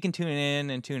 Where it's like you can tune in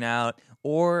and tune out,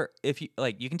 or if you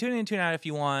you can tune in and tune out if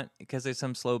you want because there's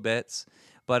some slow bits,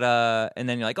 but and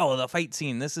then you're like, oh, the fight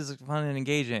scene, this is fun and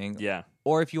engaging. Yeah.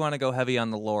 Or if you want to go heavy on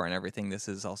the lore and everything, this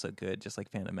is also good, just like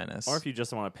Phantom Menace. Or if you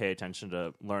just want to pay attention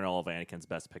to learn all of Anakin's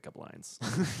best pickup lines.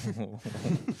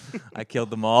 I killed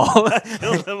them all.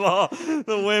 Killed them all.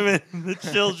 The women, the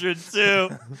children, too.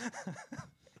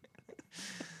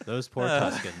 Those poor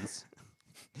Tuscans.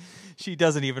 She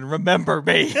doesn't even remember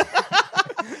me.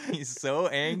 He's so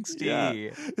angsty. Yeah.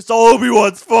 It's all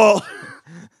Obi-Wan's fault.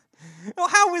 Well,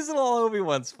 how is it all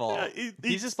Obi-Wan's fault? Yeah,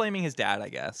 he's just blaming his dad, I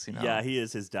guess. You know? Yeah, he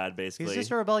is his dad, basically. He's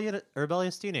just a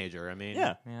rebellious teenager. I mean,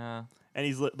 yeah. Yeah.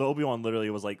 And the Obi-Wan literally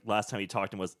was like, last time he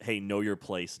talked to him was, hey, know your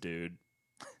place, dude.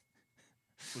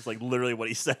 It was like literally what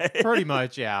he said. pretty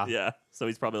much, yeah. Yeah. So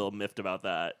he's probably a little miffed about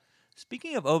that.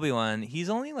 Speaking of Obi-Wan, he's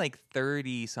only like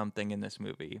 30-something in this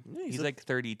movie. Yeah, he's like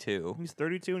 32. He's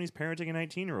 32 and he's parenting a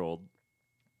 19-year-old.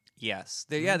 Yes.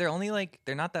 They're only like,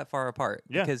 they're not that far apart.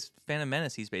 Yeah. Because Phantom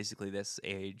Menace, he's basically this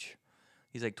age.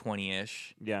 He's like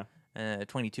 20-ish. Yeah.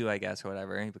 22, I guess, or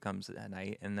whatever. He becomes a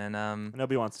knight. And then, And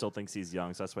Obi-Wan still thinks he's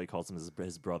young, so that's why he calls him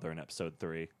his brother in episode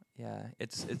 3. yeah,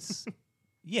 it's,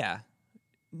 yeah.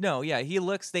 No, yeah,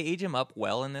 they age him up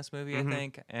well in this movie, I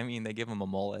think. I mean, they give him a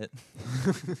mullet.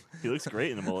 He looks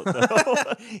great in the mullet,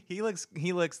 though. He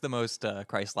looks the most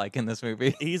Christ-like in this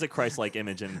movie. He's a Christ-like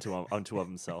image unto of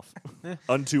himself.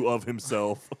 Unto of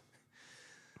himself.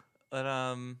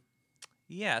 But,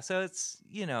 yeah, so it's,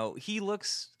 he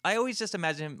looks, I always just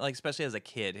imagine him, like, especially as a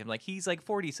kid, him, like, he's, like,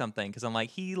 40-something, because I'm like,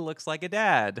 he looks like a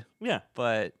dad. Yeah.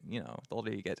 But, the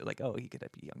older you get, you're like, oh, he could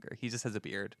be younger. He just has a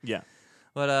beard. Yeah.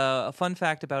 But a fun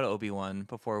fact about Obi-Wan,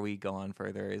 before we go on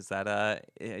further, is that,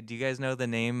 do you guys know the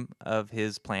name of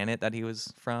his planet that he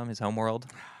was from, his homeworld?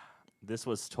 This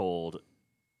was told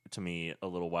to me a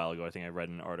little while ago. I think I read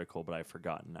an article, but I've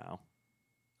forgotten now.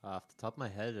 Off the top of my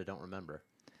head, I don't remember.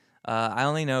 I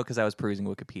only know because I was perusing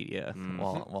Wikipedia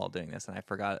while doing this, and I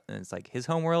forgot. And it's like, his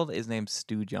homeworld is named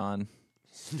Stew John.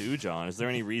 Stew John. Is there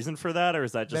any reason for that, or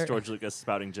is that just There- George Lucas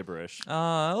spouting gibberish?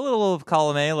 A little of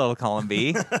column A, a little column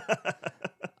B.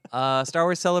 Star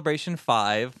Wars Celebration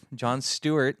 5, Jon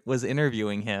Stewart was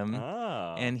interviewing him,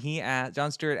 Oh. and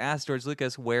Jon Stewart asked George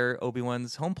Lucas where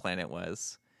Obi-Wan's home planet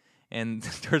was. And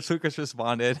George Lucas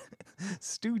responded,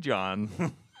 Stew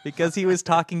John, because he was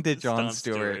talking to Jon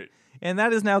Stewart. And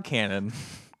that is now canon.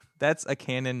 That's a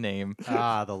canon name.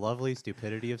 The lovely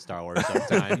stupidity of Star Wars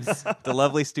sometimes. The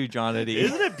lovely Stew Johnity.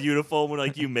 Isn't it beautiful when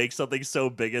like you make something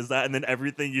so big as that, and then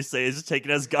everything you say is just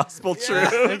taken as gospel Yeah.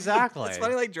 truth? Exactly. It's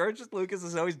funny, like George Lucas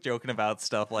is always joking about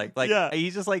stuff like Yeah. he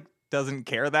just like doesn't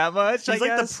care that much. He's I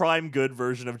like the guess. prime good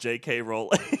version of J.K.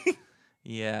 Rowling.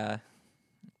 Yeah.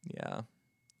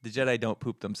 The Jedi don't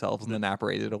poop themselves and then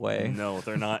apparated away. No,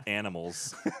 they're not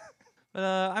animals. But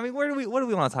I mean, what do we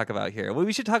want to talk about here? Well,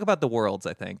 we should talk about the worlds,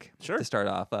 I think. Sure. To start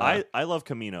off, I love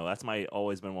Camino. That's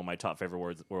always been one of my top favorite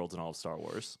worlds in all of Star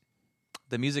Wars.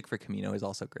 the music for Camino is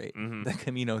also great. Mhm. The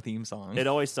Camino theme song. It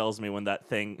always tells me when that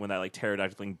like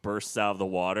pterodactyl thing bursts out of the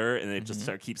water and it just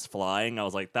keeps flying. I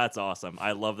was like, that's awesome.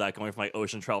 I love that, going from like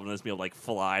ocean travel to this being able to like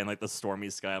fly in like the stormy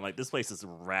sky. I'm like, this place is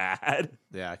rad.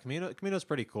 Yeah, Camino's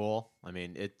pretty cool. I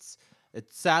mean, it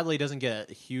sadly doesn't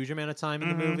get a huge amount of time in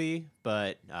the movie,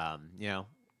 but you know,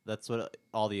 that's what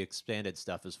all the expanded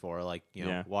stuff is for. Like, you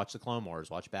know, watch the Clone Wars,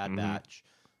 watch Bad Batch.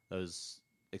 Those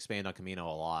expand on Camino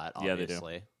a lot,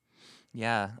 obviously. Yeah, they do.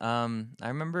 Yeah. I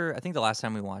remember, I think the last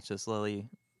time we watched this, Lily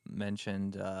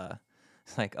mentioned,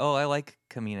 like, oh, I like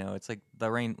Camino. It's like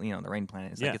the rain, the rain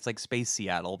planet. It's like, it's like space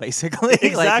Seattle, basically.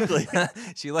 Exactly. Like,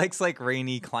 she likes like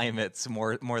rainy climates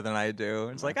more than I do.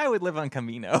 It's like, I would live on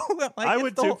Camino. Like, I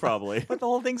would too, probably. But the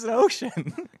whole thing's an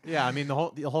ocean. Yeah, I mean, the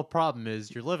whole problem is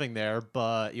you're living there,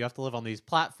 but you have to live on these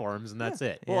platforms, and that's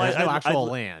it. Well, There's no I'd actual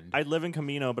land. I'd live in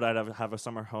Camino, but I'd have a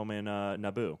summer home in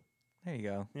Naboo. There you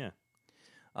go. Yeah.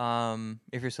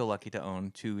 If you're so lucky to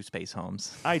own 2 space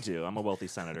homes, I do. I'm a wealthy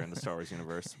senator in the Star Wars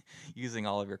universe. using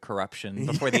all of your corruption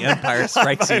before the Empire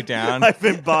strikes you down. I've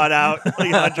been bought out like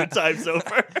 100 times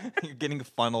over. You're getting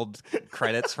funneled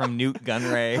credits from Newt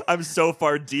Gunray. I'm so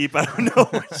far deep, I don't know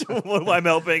who I'm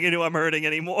helping and who I'm hurting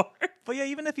anymore. But yeah,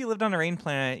 even if you lived on a rain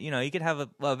planet, you could have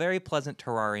a very pleasant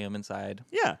terrarium inside.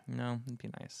 Yeah. It'd be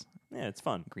nice. Yeah, it's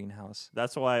fun. Greenhouse.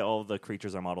 That's why all the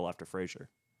creatures are modeled after Frasier.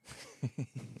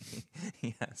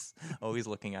 Yes. Always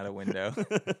looking out a window.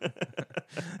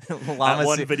 At Lama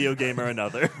one Su- video game or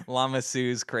another. Lama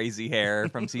Sue's crazy hair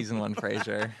from season 1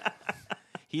 Frasier.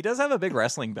 He does have a big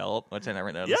wrestling belt, which I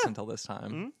never noticed until this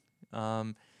time.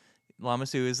 Lama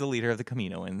Sue is the leader of the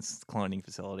Caminoans cloning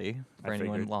facility, for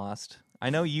anyone figured. lost. I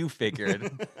know you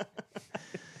figured.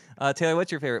 Taylor,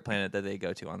 what's your favorite planet that they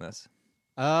go to on this?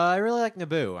 I really like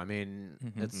Naboo. I mean,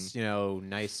 it's,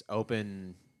 nice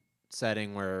open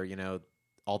setting where,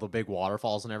 all the big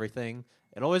waterfalls and everything.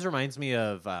 It always reminds me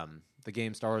of the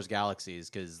game Star Wars Galaxies,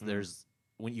 because there's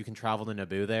when you can travel to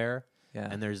Naboo there,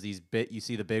 and there's these you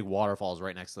see the big waterfalls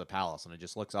right next to the palace, and it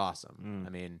just looks awesome. I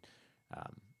mean,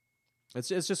 it's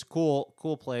just a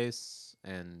cool place,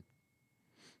 and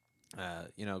I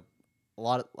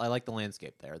like the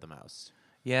landscape there the most.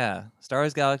 Yeah, Star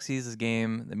Wars Galaxies is a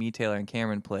game that me, Taylor, and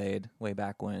Cameron played way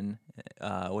back when,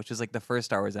 which was like the first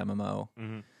Star Wars MMO,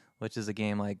 which is a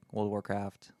game like World of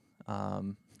Warcraft.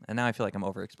 And now I feel like I'm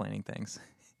over-explaining things.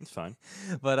 It's fine.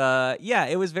 But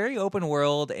it was very open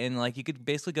world, and like you could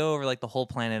basically go over like the whole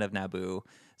planet of Naboo.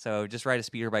 So just ride a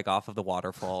speeder bike off of the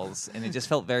waterfalls, and it just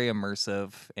felt very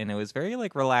immersive, and it was very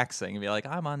like relaxing. And be like,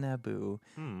 I'm on Naboo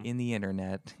in the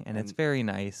internet, and it's very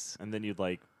nice. And then you'd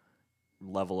like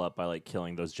level up by like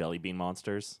killing those jelly bean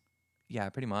monsters. Yeah,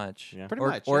 pretty much. Yeah. Pretty or,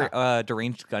 much, Or yeah.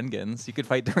 Deranged Gungans. You could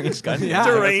fight Deranged Gungans. Yeah.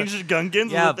 Deranged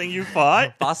Gungans Yeah. was the thing you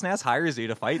fought? Boss Nass hires you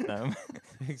to fight them.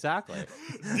 Exactly.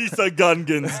 These are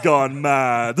Gungans gone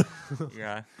mad.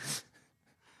 Yeah.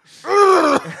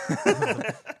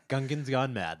 Gungan's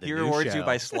Gone Mad. He rewards you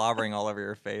by slobbering all over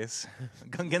your face.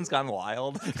 Gungan's gone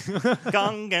wild.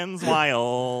 Gungans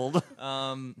wild.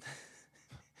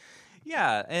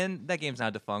 Yeah, and that game's now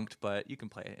defunct, but you can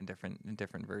play it in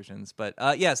different versions. But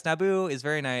yes, Naboo is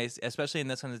very nice, especially in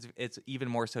this one. It's even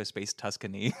more so Space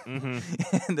Tuscany. And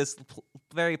this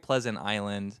very pleasant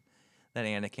island that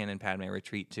Anakin and Padme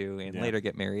retreat to and later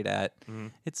get married at.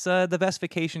 It's the best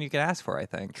vacation you could ask for, I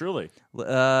think. Truly.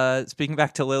 Speaking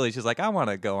back to Lily, she's like, I want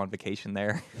to go on vacation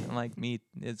there. I'm like,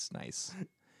 it's nice.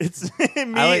 It's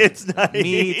It's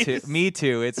nice. Me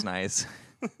too. It's nice.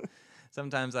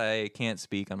 Sometimes I can't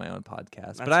speak on my own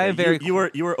podcast, That's but I am right. very You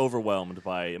were overwhelmed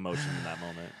by emotion in that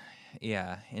moment.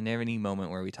 Yeah, in any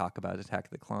moment where we talk about Attack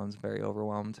of the Clones, very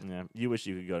overwhelmed. Yeah, you wish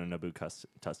you could go to Naboo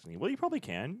Tuscany. Well, you probably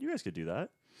can. You guys could do that.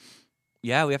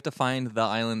 Yeah, we have to find the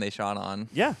island they shot on.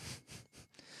 Yeah.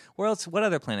 Where else? What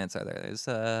other planets are there? There's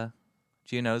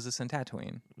Geonosis and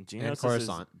Tatooine. And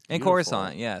Coruscant. And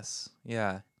Coruscant, yes.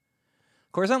 Yeah.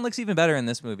 Coruscant looks even better in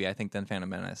this movie, I think, than Phantom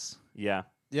Menace. Yeah.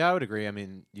 Yeah, I would agree. I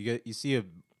mean, you see a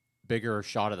bigger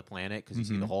shot of the planet because you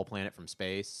see the whole planet from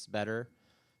space better.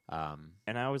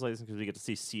 And I always like this because we get to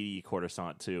see seedy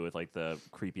Coruscant too, with like the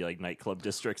creepy like nightclub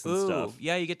districts and Ooh, stuff.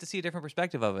 yeah, you get to see a different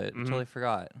perspective of it. Totally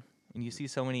forgot. And you see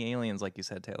so many aliens, like you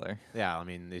said, Taylor. Yeah, I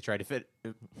mean, they tried to fit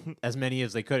as many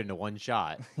as they could into one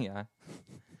shot. Yeah.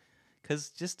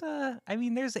 Because I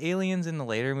mean, there's aliens in the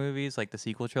later movies, like the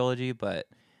sequel trilogy, but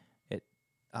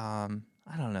I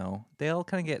don't know. They all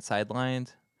kind of get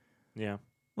sidelined. Yeah.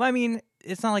 Well, I mean,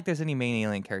 it's not like there's any main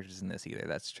alien characters in this either.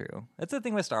 That's true. That's the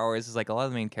thing with Star Wars is like a lot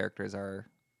of the main characters are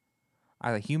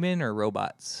either human or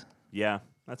robots. Yeah,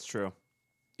 that's true.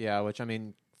 Yeah, which I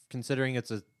mean, considering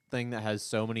it's a thing that has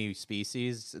so many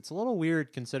species, it's a little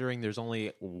weird considering there's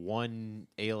only one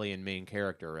alien main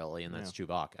character really, and that's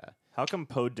Chewbacca. How come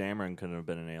Poe Dameron couldn't have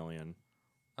been an alien?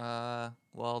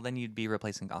 Well, then you'd be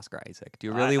replacing Oscar Isaac. Do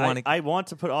you really want to? I want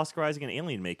to put Oscar Isaac in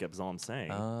alien makeup. Is all I'm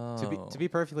saying. Oh. To be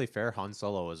perfectly fair, Han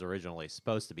Solo was originally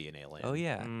supposed to be an alien. Oh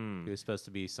yeah. He was supposed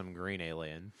to be some green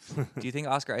alien. Do you think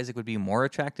Oscar Isaac would be more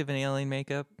attractive in alien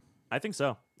makeup? I think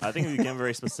so. I think if you get a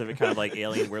very specific kind of like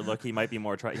alien weird look, he might be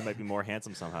more he might be more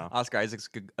handsome somehow. Oscar Isaac's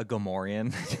a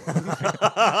Gamorrean.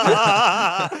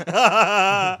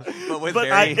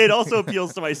 It also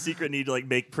appeals to my secret need to like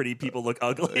make pretty people look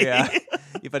ugly. Yeah.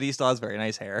 But he still has very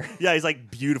nice hair. Yeah, he's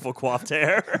like beautiful coiffed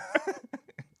hair.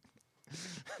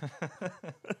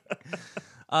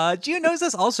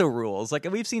 Geonosis also rules. Like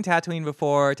we've seen Tatooine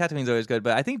before. Tatooine's always good,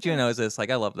 but I think Geonosis,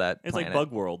 like I love that. It's planet. like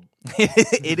Bug World.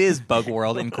 It is Bug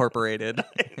World Incorporated.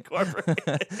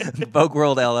 Bug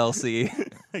World LLC.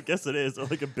 I guess it is. They're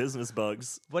like a business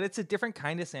bugs. But it's a different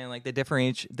kind of sand. Like they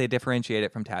differentiate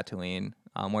it from Tatooine,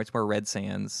 where it's more red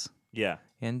sands. Yeah.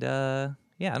 And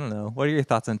yeah, I don't know. What are your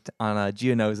thoughts on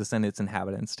Geonosis and its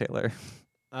inhabitants, Taylor?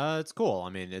 It's cool. I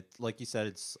mean, it like you said,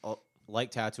 it's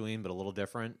like Tatooine, but a little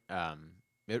different.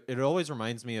 It always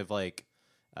reminds me of like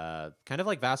kind of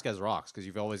like Vasquez Rocks because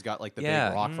you've always got like the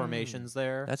big rock formations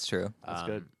there. That's true. That's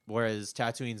good. Whereas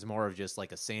Tatooine's more of just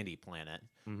like a sandy planet.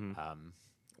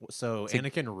 So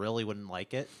Anakin really wouldn't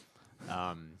like it.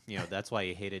 That's why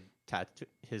he hated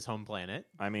his home planet.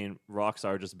 I mean, rocks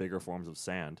are just bigger forms of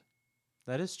sand.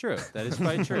 That is true. That is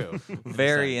quite true.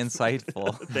 Very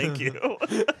insightful. Thank you.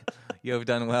 You have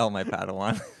done well, my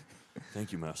Padawan.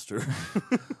 Thank you, Master.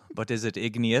 But is it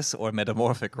igneous or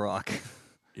metamorphic rock?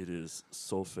 It is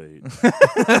sulfate.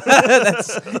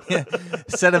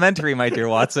 That's sedimentary, my dear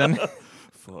Watson.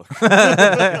 Fuck.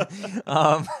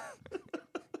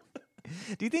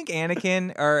 Do you think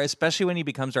Anakin, or especially when he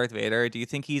becomes Darth Vader, do you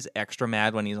think he's extra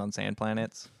mad when he's on sand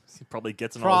planets? He probably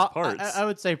gets in all his parts. I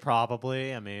would say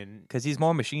probably. I mean, because he's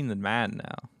more machine than man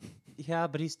now. Yeah,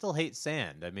 but he still hates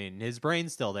sand. I mean, his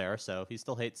brain's still there, so he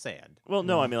still hates sand. Well,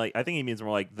 no, I mean, like, I think he means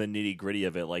more like the nitty gritty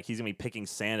of it. Like, he's gonna be picking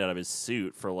sand out of his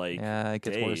suit for like it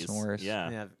gets days. worse and worse.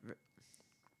 Yeah,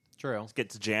 true.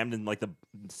 Gets jammed in like the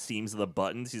seams of the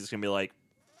buttons. He's just gonna be like,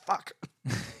 "Fuck."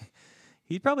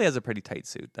 He probably has a pretty tight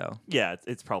suit, though. Yeah,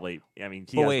 it's probably. I mean,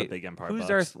 he has the big Empire. Who's bucks.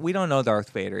 Darth? We don't know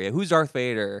Darth Vader yet. Who's Darth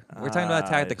Vader? We're talking about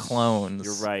Attack of the Clones.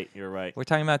 You're right. You're right. We're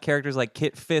talking about characters like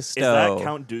Kit Fisto. Is that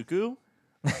Count Dooku?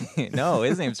 No,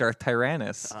 his name's Darth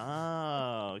Tyrannus.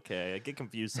 Oh, okay. I get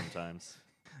confused sometimes.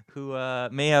 Who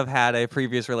may have had a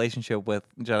previous relationship with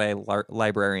Jedi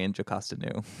librarian Jocasta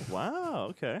Nu. Wow.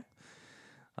 Okay.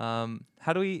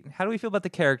 How do we feel about the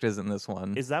characters in this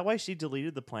one? Is that why she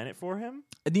deleted the planet for him?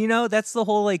 You know, that's the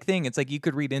whole like thing. It's like you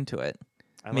could read into it.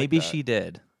 Maybe that. she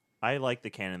did. I like the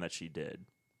canon that she did.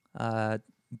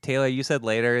 Taylor, you said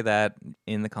later that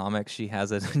in the comics she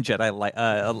has a Jedi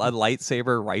a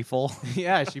lightsaber rifle.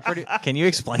 Yeah, she pretty. Can you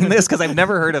explain this? Because I've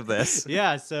never heard of this.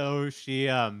 Yeah, so she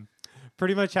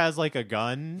pretty much has like a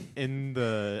gun in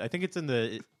I think it's in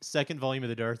the second volume of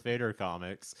the Darth Vader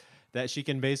comics that she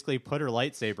can basically put her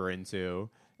lightsaber into.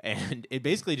 And it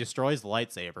basically destroys the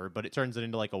lightsaber, but it turns it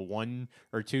into like a 1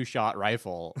 or 2 shot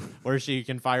rifle where she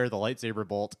can fire the lightsaber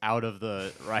bolt out of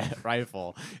the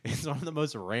rifle. It's one of the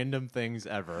most random things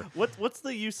ever. What's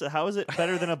the use of, how is it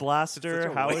better than a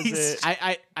blaster? How is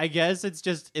it? I guess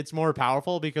it's more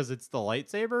powerful because it's the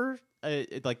lightsaber.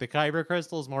 Like the kyber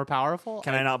crystal is more powerful.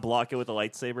 Can I not block it with a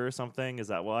lightsaber or something? Is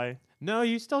that why? No,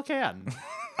 you still can.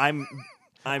 I'm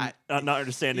not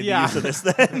understanding the use of this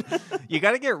then. You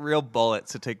got to get real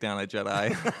bullets to take down a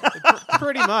Jedi.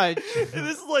 Pretty much.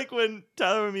 This is like when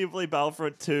Tyler and me played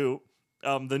Battlefront 2,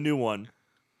 the new one.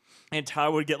 And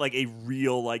Tyler would get like a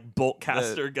real like bolt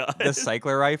caster gun. The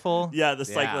cycler rifle. Yeah, the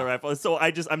cycler rifle. So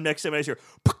I'm next to him and I hear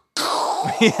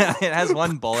Yeah, it has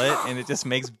one bullet and it just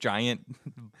makes giant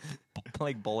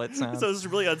like bullet sounds. So it's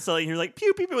really unsettling. You're like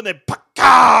pew pew pew and then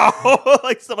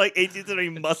like some like 18th century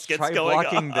muskets Try going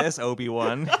blocking off. this,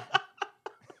 Obi-Wan.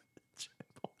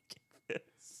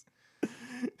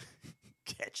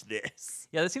 Catch this.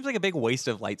 Yeah, that seems like a big waste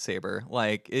of lightsaber.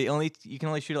 Like you can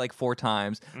only shoot it like 4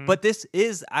 times. But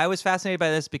I was fascinated by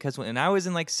this because when I was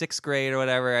in like 6th grade or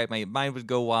whatever, my mind would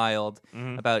go wild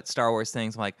about Star Wars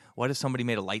things. I'm like, what if somebody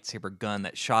made a lightsaber gun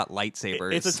that shot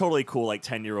lightsabers? It's a totally cool like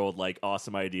 10-year-old like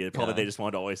awesome idea. Probably they just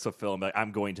wanted to always fulfill. Like,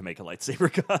 I'm going to make a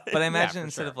lightsaber gun. But I imagine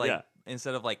instead of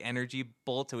like energy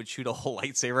bolts, it would shoot a whole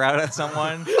lightsaber out at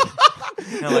someone.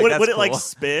 Would it like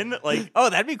spin? Like, oh,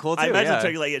 that'd be cool too. I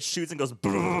imagine like it shoots and goes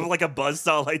like a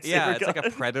buzzsaw lightsaber. Yeah, it's gun. like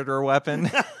a predator weapon.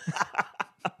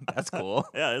 That's cool.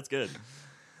 Yeah, it's good.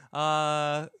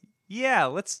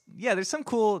 There's some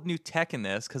cool new tech in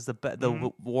this because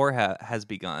the war has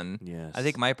begun. Yes. I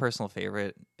think my personal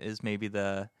favorite is maybe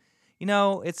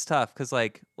it's tough because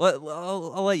like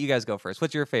I'll let you guys go first.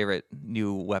 What's your favorite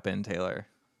new weapon, Taylor?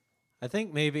 I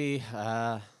think maybe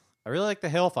I really like the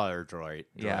Hellfire droid.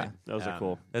 Yeah, those are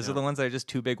cool. Those are the ones that are just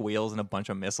 2 big wheels and a bunch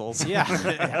of missiles. Yeah,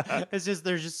 it's just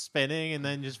they're just spinning and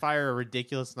then just fire a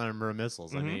ridiculous number of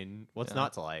missiles. I mean, what's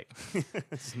not to like?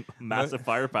 Massive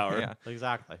firepower. Yeah,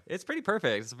 exactly. It's pretty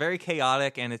perfect. It's very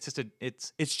chaotic and it's just a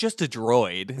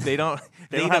droid. They don't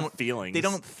have feelings. They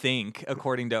don't think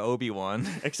according to Obi-Wan.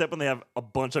 Except when they have a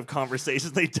bunch of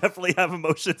conversations, they definitely have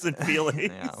emotions and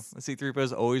feelings. Yeah, C-3PO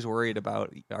is always worried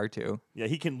about R2. Yeah,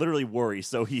 he can literally worry,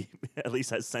 so he at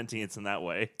least has sentience in that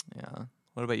way. Yeah.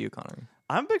 What about you, Konnery?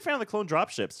 I'm a big fan of the clone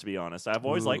dropships, to be honest. I've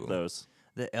always liked those.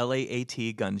 The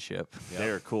LAAT gunship. Yep.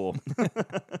 They're cool.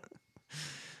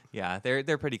 Yeah,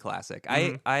 they're pretty classic.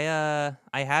 I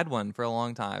had one for a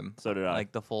long time. So did I.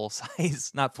 Like the full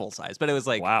size, not full size, but it was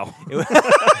like wow.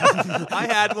 I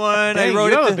had one. Dang, I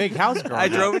rode you it. have a big house growing I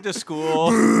up. drove it to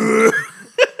school.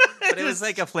 But it was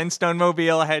like a Flintstone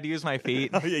mobile. I had to use my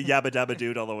feet. Oh, yeah, yabba dabba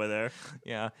dude all the way there.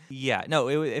 Yeah. No,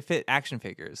 it fit action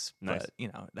figures. Nice.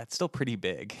 But that's still pretty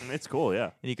big. It's cool.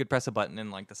 Yeah. And you could press a button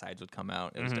and like the sides would come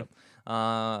out. It was dope.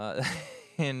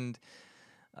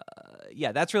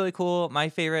 That's really cool. My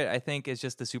favorite, I think, is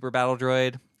just the Super Battle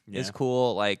Droid. Yeah. Is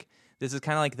cool. Like this is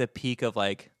kind of like the peak of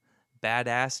like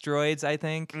badass droids. I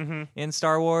think in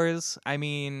Star Wars. I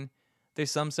mean, there's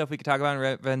some stuff we could talk about in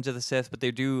Revenge of the Sith, but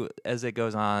they do, as it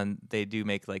goes on, they do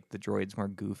make like the droids more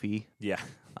goofy. Yeah.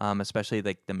 Especially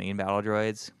like the main battle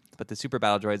droids. But the super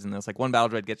battle droids in this, like one battle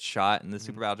droid gets shot and the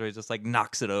super battle droid just like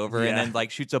knocks it over and then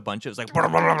like shoots a bunch of, it's like blah,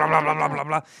 blah, blah, blah, blah, blah, blah,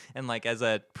 blah. And like as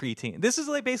a preteen, this is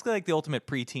like basically like the ultimate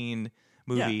preteen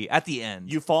movie at the end.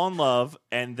 You fall in love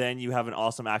and then you have an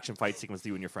awesome action fight sequence with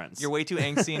you and your friends. You're way too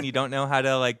angsty and you don't know how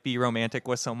to like be romantic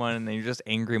with someone and then you're just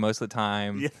angry most of the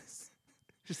time. Yes.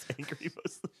 Just angry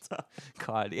most of the time.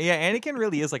 God. Yeah, Anakin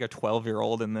really is like a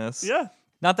 12-year-old in this. Yeah.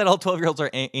 Not that all 12-year-olds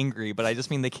are angry, but I just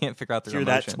mean they can't figure out their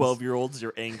emotions. You're that 12-year-olds,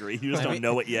 you're angry. You just don't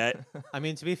know it yet. I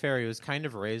mean, to be fair, he was kind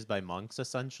of raised by monks,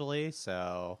 essentially,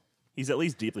 so... He's at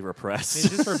least deeply repressed.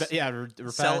 He's just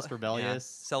repressed, rebellious.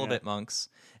 Celibate monks.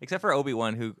 Except for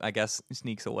Obi-Wan, who I guess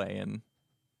sneaks away and...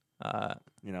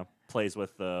 plays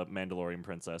with the Mandalorian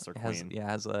princess or queen.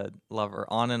 Has a lover.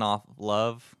 On and off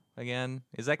love again.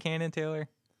 Is that canon, Taylor?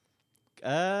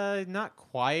 Not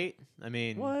quite. I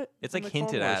mean, what? It's like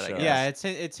hinted at. I guess. Yeah,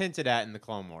 it's hinted at in the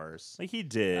Clone Wars. Like he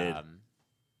did.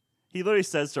 He literally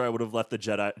says to her, "I would have left the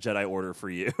Jedi Order for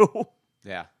you."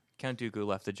 Yeah. Count Dooku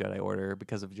left the Jedi Order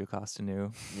because of Jocasta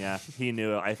Nu. Yeah, he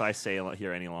knew if I stay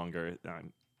here any longer,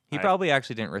 he probably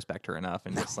actually didn't respect her enough,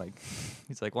 and just like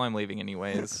he's like, "Well, I'm leaving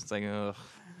anyways." It's like, ugh.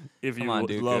 If you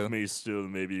Dooku. love me still,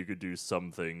 maybe you could do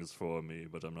some things for me,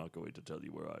 but I'm not going to tell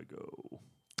you where I go.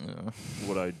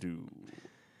 What I do.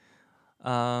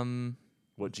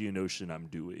 What Geonosian I'm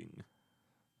doing.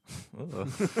 I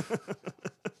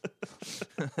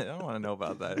don't want to know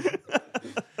about that.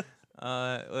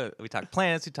 We talk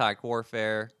planets, we talk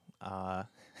warfare.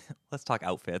 Let's talk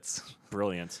outfits.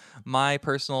 Brilliant. My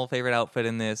personal favorite outfit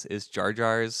in this is Jar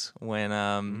Jar's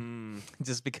when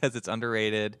just because it's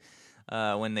underrated.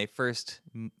 When they first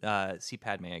see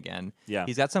Padme again,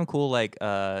 he's got some cool like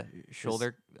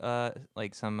shoulder,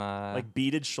 like some like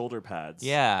beaded shoulder pads.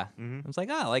 Yeah, I was like,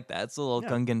 I like that. It's a little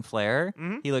Gungan flair.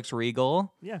 He looks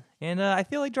regal. Yeah, and I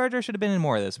feel like Jar Jar should have been in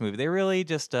more of this movie. They really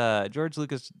just George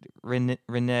Lucas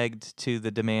reneged to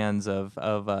the demands of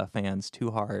fans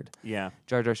too hard. Yeah,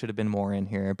 Jar Jar should have been more in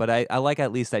here. But I like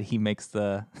at least that he makes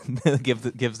the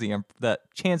gives the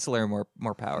Chancellor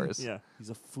more powers. Yeah, he's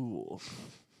a fool.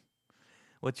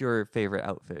 What's your favorite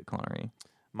outfit, Konnery?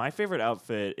 My favorite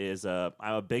outfit is I'm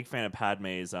a big fan of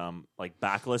Padme's like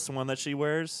backless one that she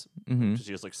wears. Mm-hmm. She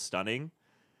just looks stunning.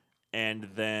 And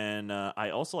then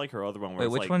I also like her other one. Where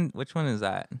Wait, it's like, which one is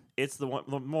that? It's the one,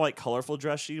 the more like colorful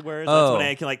dress she wears. Oh. That's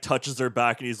when Anakin like touches her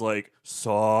back and he's like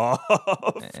soft,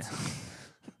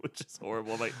 which is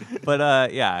horrible. Like,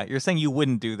 But yeah, you're saying you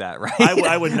wouldn't do that, right?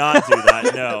 I would not do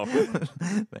that. No.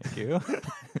 Thank you.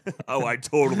 Oh, I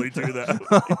totally do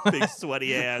that. Big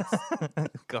sweaty hands.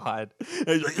 God.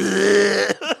 And he's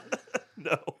like,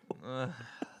 no.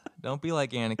 Don't be like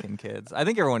Anakin, kids. I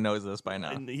think everyone knows this by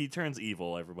now. And he turns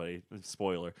evil. Everybody,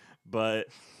 spoiler. But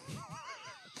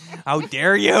How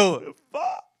dare you?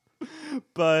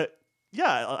 But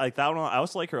yeah, I like that one. I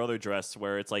also like her other dress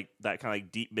where it's like that kind of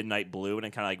like deep midnight blue, and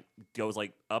it kind of like goes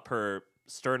like up her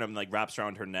sternum, like wraps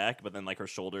around her neck, but then like her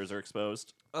shoulders are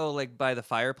exposed. Oh, like by the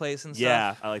fireplace and stuff?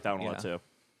 Yeah, I like that one a lot Yeah. too.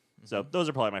 So those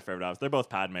are probably my favorite outfits. They're both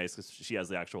Padme's because she has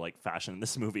the actual like fashion in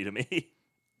this movie to me.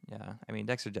 Yeah. I mean,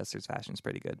 Dexter Jester's fashion's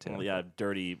pretty good, too. Well, yeah,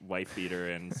 dirty wife beater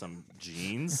and some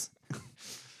jeans.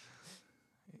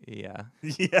 Yeah.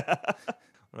 Yeah.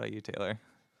 What about you, Taylor?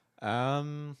 I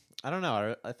don't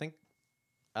know. I think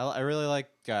I really like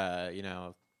the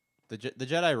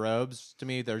Jedi robes. To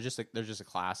me, they're just a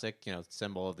classic,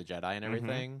 symbol of the Jedi and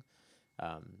everything.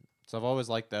 So I've always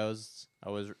liked those. I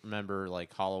always remember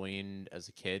like Halloween as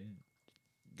a kid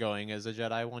going as a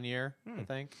Jedi one year, I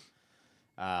think.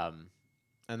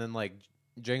 And then like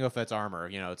Jango Fett's armor,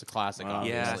 it's a classic,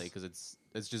 obviously, because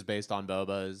it's just based on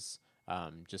Boba's,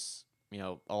 just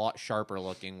a lot sharper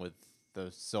looking with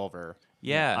the silver.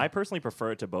 Yeah. I personally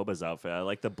prefer it to Boba's outfit. I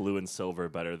like the blue and silver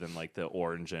better than like the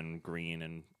orange and green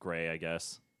and gray, I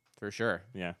guess. For sure.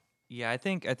 Yeah. Yeah, I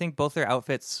think both their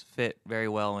outfits fit very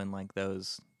well in like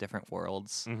those different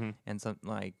worlds. And some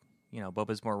like,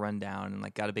 Boba's more run down and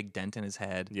like got a big dent in his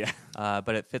head. Yeah.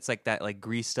 But it fits like that like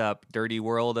greased up, dirty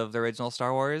world of the original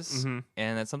Star Wars. And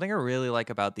that's something I really like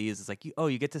about these. Is like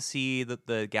you get to see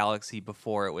the galaxy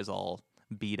before it was all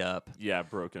beat up. Yeah,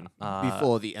 broken.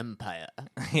 Before the Empire.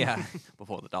 Yeah,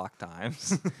 before the dark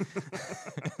times.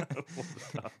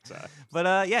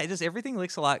 But yeah, just everything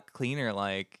looks a lot cleaner,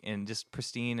 like, and just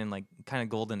pristine and like kind of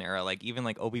golden era. Like even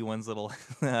like Obi-Wan's little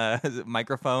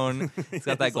microphone, it's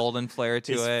got that golden flair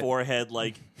to his it. forehead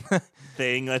like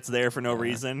thing that's there for no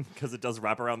reason because it does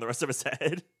wrap around the rest of his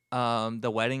head.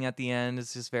 The wedding at the end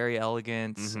is just very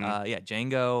elegant. Yeah,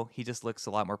 Jango, he just looks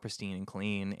a lot more pristine and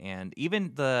clean, and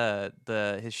even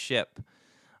his ship,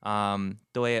 the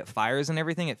way it fires and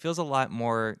everything, it feels a lot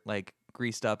more like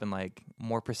greased up and like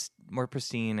more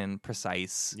pristine and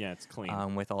precise. Yeah, it's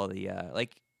clean. With all the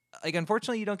like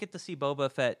unfortunately you don't get to see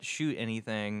Boba Fett shoot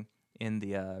anything in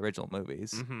the original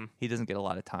movies. He doesn't get a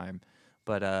lot of time,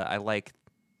 but I like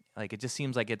it just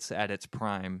seems like it's at its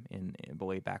prime in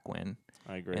way back when.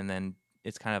 I agree. And then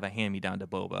it's kind of a hand-me-down to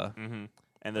Boba.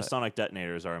 And the sonic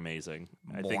detonators are amazing.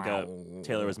 I think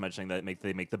Taylor was mentioning that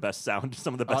they make the best sound,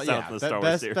 some of the best sounds in the Star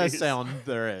Wars series. Best sound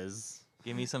there is.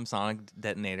 Give me some sonic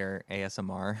detonator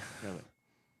ASMR.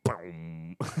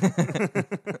 Boom.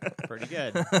 Pretty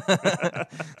good.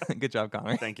 Good job,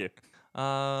 Connor. Thank you.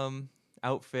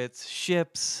 Outfits,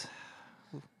 ships.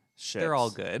 They're all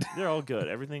good. They're all good.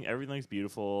 Everything's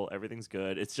beautiful. Everything's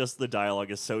good. It's just the dialogue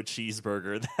is so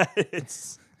cheeseburger that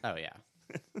it's Oh yeah.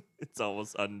 it's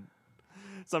almost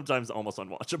sometimes almost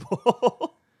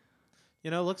unwatchable.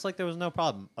 Looks like there was no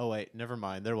problem. Oh wait, never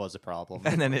mind. There was a problem.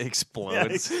 And then it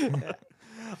explodes.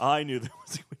 I knew there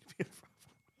was going to be a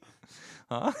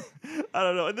problem. Huh? I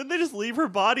don't know. And then they just leave her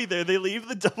body there. They leave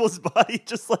the double's body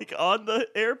just like on the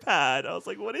air pad. I was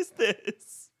like, what is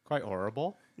this? Quite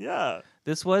horrible. Yeah.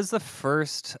 This was the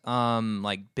first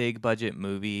like big budget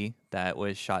movie that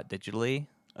was shot digitally.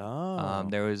 Oh.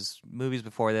 There was movies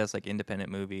before this, like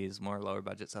independent movies, more lower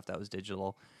budget stuff that was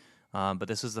digital. But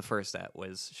this was the first that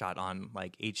was shot on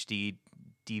like HD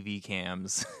DV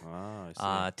cams. Oh,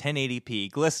 I see.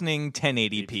 1080p, glistening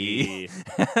 1080p.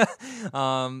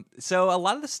 So a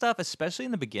lot of the stuff, especially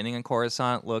in the beginning on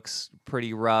Coruscant, looks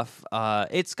pretty rough.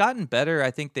 It's gotten better. I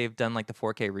think they've done like the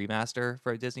 4K remaster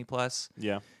for Disney Plus.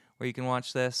 Yeah. Where you can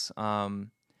watch this.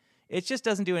 It just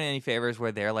doesn't do it any favors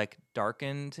where they're like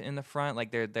darkened in the front, like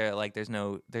they're like there's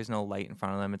no light in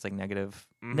front of them. It's like negative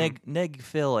neg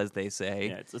fill, as they say.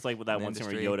 Yeah, it's like with that one scene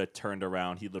where Yoda turned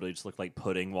around, he literally just looked like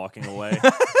pudding walking away.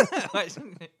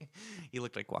 He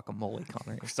looked like guacamole,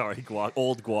 Connor. Sorry, guac,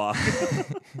 old guac.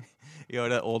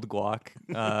 Yoda, old guac.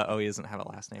 He doesn't have a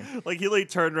last name. Like he like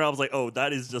turned around, and was like, oh,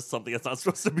 that is just something that's not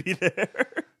supposed to be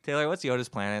there. Taylor, what's Yoda's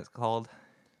planet called?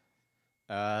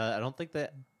 I don't think they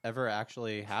ever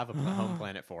actually have a home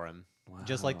planet for him. Wow.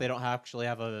 Just like they don't actually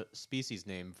have a species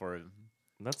name for him.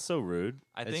 That's so rude.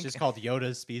 I It's think just called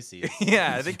Yoda's species.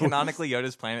 yeah, I think canonically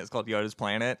Yoda's planet is called Yoda's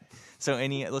planet. So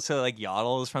like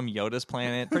Yaddle is from Yoda's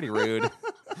planet. Pretty rude.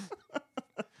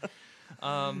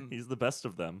 He's the best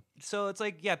of them. So it's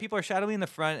like, yeah, people are shadowy in the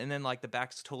front, and then like the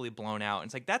back's totally blown out. And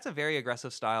it's like that's a very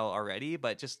aggressive style already,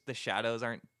 but just the shadows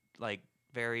aren't like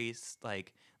very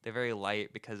like they're very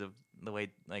light because of the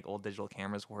way like old digital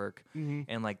cameras work,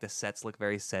 and like the sets look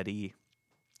very setty.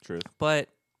 Truth. But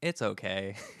it's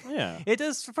okay. Yeah. It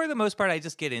does for the most part. I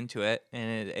just get into it,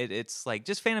 and it's like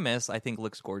just Phantom Menace. I think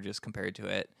looks gorgeous compared to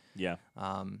it. Yeah.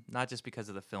 Not just because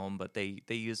of the film, but they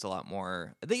used a lot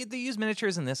more. They use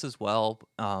miniatures in this as well,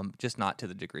 just not to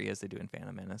the degree as they do in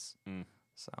Phantom Menace.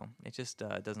 So it just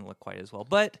doesn't look quite as well.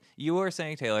 But you were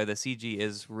saying, Taylor, the CG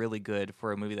is really good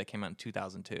for a movie that came out in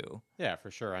 2002. Yeah,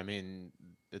 for sure. I mean,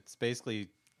 it's basically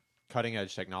cutting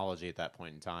edge technology at that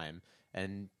point in time,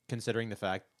 and considering the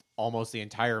fact almost the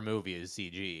entire movie is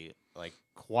CG, like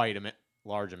quite a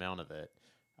large amount of it.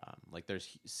 Like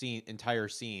there's entire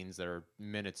scenes that are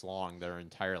minutes long that are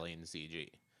entirely in CG.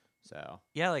 So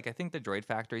yeah, like I think the droid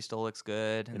factory still looks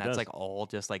good, and It that's does. like all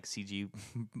just like CG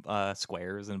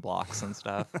squares and blocks and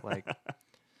stuff. Like,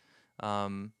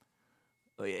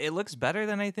 it looks better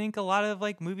than I think a lot of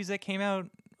like movies that came out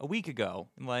a week ago.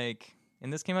 Like,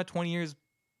 and this came out 20 years,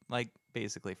 like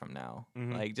basically from now.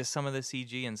 Like just some of the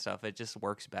CG and stuff, it just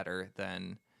works better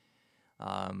than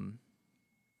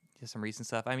just some recent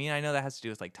stuff. I mean, I know that has to do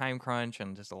with like time crunch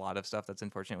and just a lot of stuff that's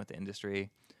unfortunate with the industry.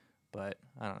 But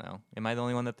I don't know. Am I the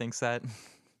only one that thinks that?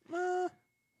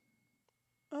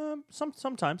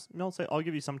 Sometimes. I'll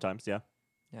give you sometimes. Yeah.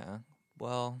 Yeah.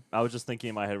 Well, I was just thinking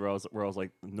in my head where I was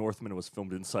like, Northman was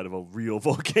filmed inside of a real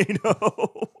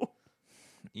volcano.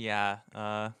 yeah.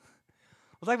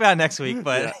 We'll talk about it next week,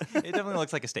 but it definitely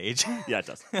looks like a stage. Yeah, it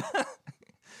does.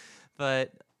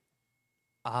 But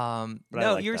I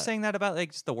no, like you were that. saying that about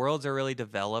like just the worlds are really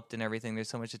developed and everything. There's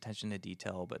so much attention to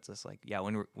detail, but it's just like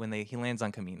when he lands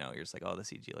on Camino, you're just like, oh, the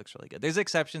CG looks really good. There's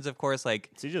exceptions, of course,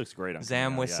 like CG looks great on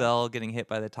Zam Camino, Wissell getting hit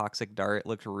by the toxic dart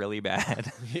looked really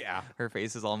bad. yeah, Her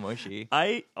face is all mushy.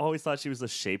 I always thought she was a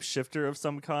shapeshifter of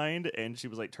some kind, and she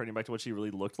was like turning back to what she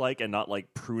really looked like, and not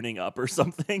like pruning up or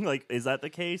something. Like, is that the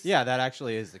case? yeah, that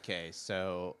actually is the case.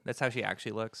 So That's how she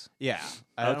actually looks. yeah,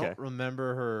 I Okay. don't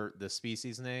remember the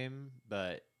species name, but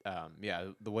yeah,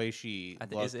 the way she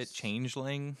Is it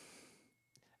Changeling?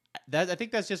 I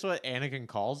think that's just what Anakin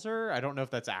calls her. I don't know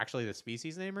if that's actually the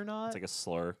species name or not. It's like a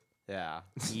slur. yeah,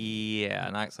 Yeah,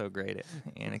 not so great at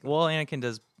Anakin. Well, Anakin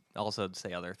does also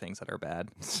say other things that are bad.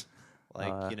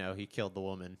 like he killed the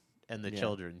woman and the Yeah.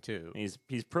 children too. He's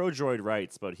pro droid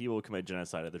rights, but he will commit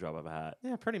genocide at the drop of a hat.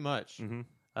 Yeah, pretty much.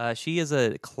 She is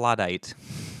a Claudite.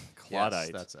 Yes,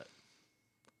 Claudite. that's it.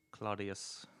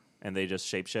 Claudius. And they just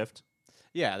shapeshift.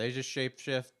 Yeah, they just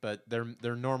shapeshift, but their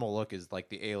normal look is like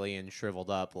the alien shriveled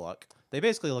up look. They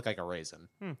basically look like a raisin.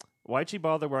 Why'd she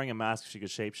bother wearing a mask if she could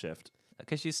shapeshift?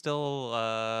 Because she's still,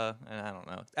 I don't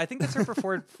know. I think that's her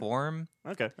preferred form,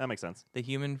 Okay, that makes sense. the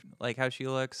human, like how she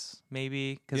looks,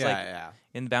 maybe. Because Yeah,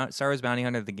 in Star Wars Bounty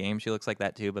Hunter, the game, she looks like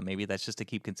that too, but maybe that's just to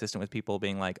keep consistent with people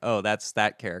being like, oh, that's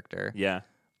that character. Yeah.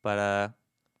 But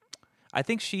I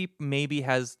think she maybe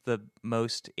has the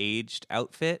most aged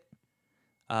outfit,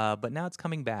 but now it's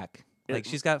coming back. Like,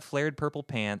 she's got flared purple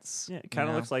pants. Yeah, it kind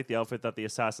of looks like the outfit that the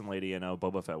assassin lady in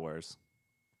Boba Fett wears.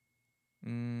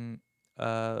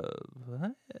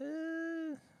 What?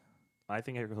 I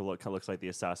think it looks like the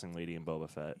assassin lady in Boba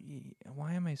Fett.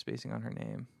 Why am I spacing on her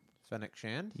name? Fennec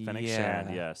Shand. Fennec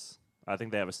Shand, yes. I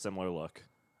think they have a similar look.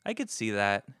 I could see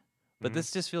that. But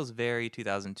this just feels very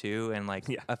 2002. And like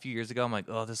Yeah. a few years ago, I'm like,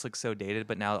 oh, this looks so dated.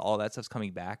 But now all that stuff's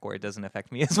coming back where it doesn't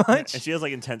affect me as much. And she has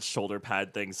like intense shoulder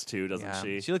pad things too, doesn't Yeah.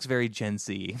 she? She looks very Gen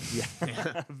Z.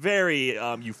 Very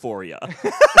Euphoria.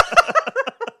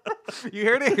 You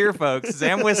heard it here, folks.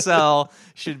 Zam Wissell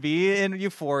should be in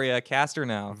Euphoria. Cast her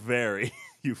now. Very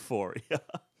Euphoria.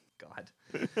 God.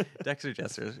 Dexter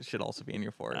Jettster should also be in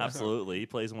Euphoria. Absolutely. He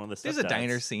plays one of the stepdads. There's a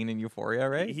diner scene in Euphoria,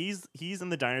 right? He's in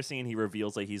the diner scene. He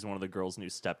reveals like he's one of the girls' new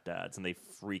stepdads, and they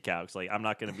freak out. It's like, I'm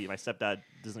not going to be, my stepdad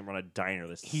doesn't run a diner.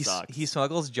 This sucks. He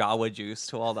smuggles Jawa juice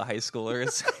to all the high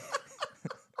schoolers.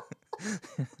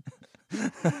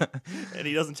 And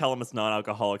he doesn't tell them it's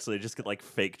non-alcoholic, so they just get like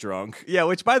fake drunk. Yeah,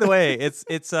 which by the way,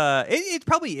 it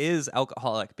probably is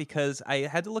alcoholic because I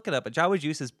had to look it up. But Jawa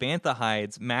juice is bantha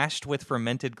hides mashed with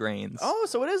fermented grains. Oh,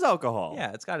 so it is alcohol.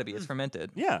 Yeah, it's got to be. It's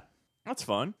fermented. Yeah. That's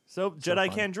fun. So Jedi fun.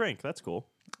 can't drink. That's cool.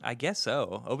 I guess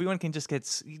so. Obi-Wan can just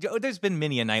get... There's been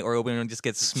many a night where Obi-Wan just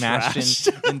gets smashed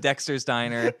Trashed. in Dexter's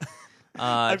diner.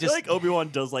 I feel like Obi-Wan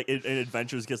does like in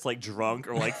adventures gets like drunk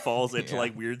or like falls into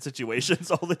like weird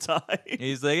situations all the time.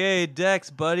 He's like, "Hey Dex,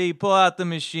 buddy, pull out the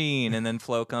machine," and then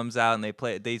Flo comes out and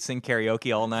they sing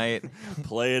karaoke all night.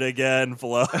 Play it again,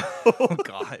 Flo. Oh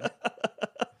God.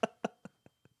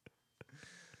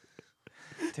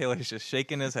 Taylor's just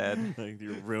shaking his head. Like,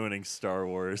 you're ruining Star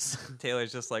Wars.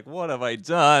 Taylor's just like, "What have I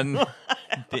done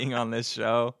being on this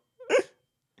show?"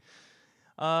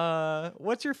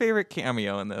 What's your favorite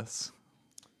cameo in this?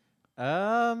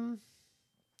 I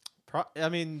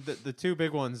mean, the two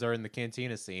big ones are in the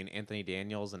cantina scene, Anthony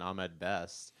Daniels and Ahmed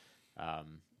Best. I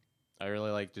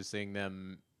really like just seeing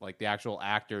them, like the actual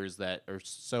actors that are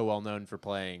so well known for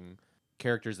playing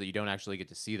characters that you don't actually get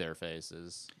to see their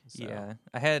faces. So. Yeah,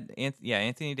 I had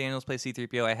Anthony Daniels play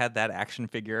C-3PO. I had that action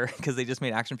figure because they just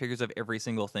made action figures of every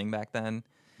single thing back then.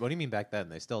 What do you mean back then?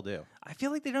 They still do. I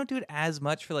feel like they don't do it as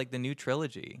much for like the new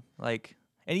trilogy. Like,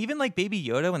 and even like Baby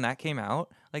Yoda when that came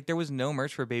out, like there was no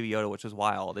merch for Baby Yoda, which was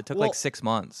wild. It took like 6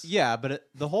 months. Yeah, but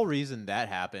the whole reason that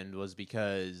happened was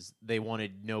because they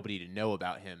wanted nobody to know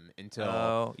about him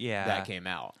until that came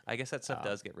out. I guess that stuff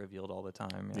does get revealed all the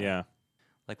time. Yeah.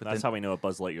 Like that's how we know what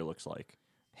Buzz Lightyear looks like.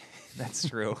 That's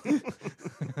true.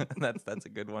 that's a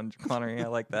good one, Konnery. I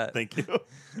like that. Thank you.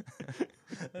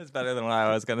 That's better than what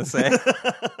I was going to say.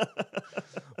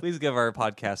 Please give our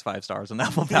podcast 5 stars on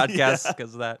Apple Podcasts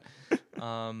because of that.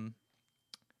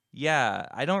 Yeah,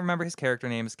 I don't remember his character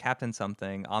name. Is Captain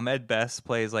something. Ahmed Best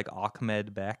plays like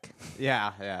Ahmed Beck.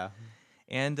 Yeah.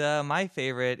 And my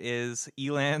favorite is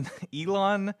Elon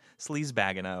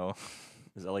Sleazebagano.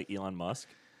 Is that like Elon Musk?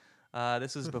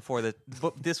 This was before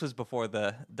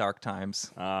the dark times,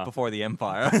 before the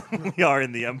Empire. We are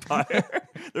in the Empire.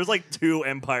 There's like 2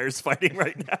 empires fighting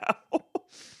right now.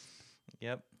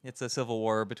 Yep, it's a civil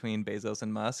war between Bezos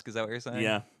and Musk. Is that what you're saying?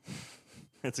 Yeah,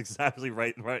 that's exactly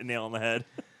right nail on the head.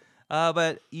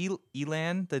 But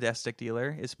Elan, the death stick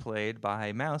dealer, is played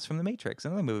by Mouse from The Matrix,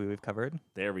 another movie we've covered.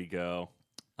 There we go.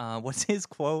 What's his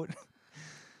quote?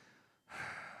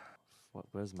 What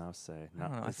does Mouse say? I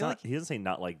don't know. He doesn't say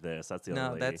 "not like this." That's the other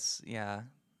lady. No, that's I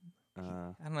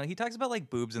don't know. He talks about like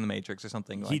boobs in The Matrix or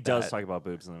something. He like that. does talk about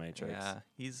boobs in The Matrix. Yeah,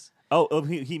 he's.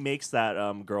 He makes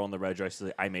that girl in the red dress. He's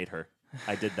like, I made her.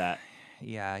 I did that.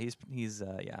 Yeah, he's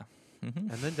yeah.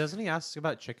 And then doesn't he ask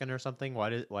about chicken or something? Why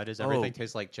does everything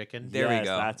taste like chicken? There we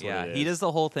go. That's what it is. He does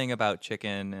the whole thing about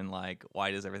chicken and like why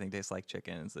does everything taste like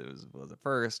chicken? So was it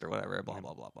first or whatever? Blah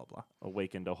blah blah blah blah.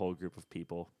 Awakened a whole group of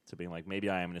people to being like, maybe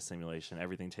I am in a simulation.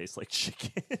 Everything tastes like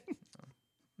chicken.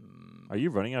 Are you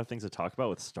running out of things to talk about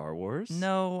with Star Wars?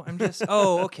 No, I'm just.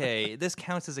 Oh, okay. This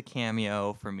counts as a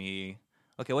cameo for me.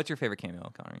 Okay, what's your favorite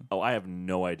cameo, Konnery? Oh, I have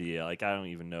no idea. Like, I don't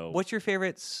even know. What's your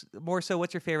favorite?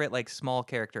 What's your favorite like small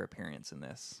character appearance in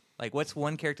this? Like, what's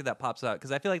one character that pops out?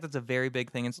 Because I feel like that's a very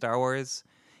big thing in Star Wars,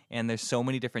 and there's so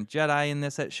many different Jedi in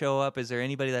this that show up. Is there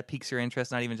anybody that piques your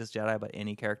interest? Not even just Jedi, but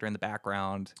any character in the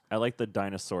background. I like the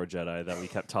dinosaur Jedi that we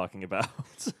kept talking about.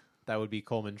 That would be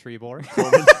Coleman Treebor.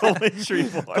 Coleman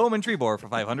Treebor. Coleman Treebor for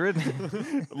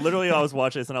 500. Literally, I was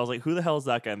watching this and I was like, "Who the hell is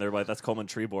that guy?" And they're like, "That's Coleman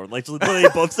Treebor." Like, literally,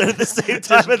 both said at the same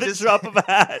time at the drop of a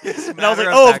hat. And I was like,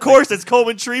 "Oh, of course, it's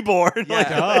Coleman Treebor."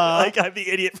 Yeah. Like I'm the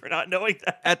idiot for not knowing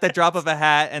that. At the drop of a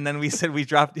hat, and then we said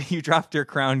you dropped your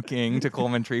crown king to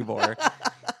Coleman Treebor.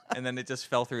 And then it just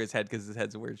fell through his head because his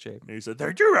head's a weird shape. And he said,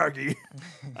 "Thank you, Raggy."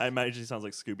 I imagine he sounds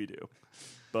like Scooby-Doo.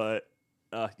 But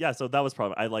yeah, so that was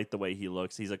probably... I like the way he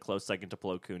looks. He's a close second to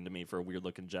Plo Koon to me for a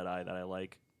weird-looking Jedi that I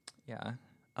like. Yeah.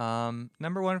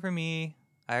 Number one for me...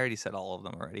 I already said all of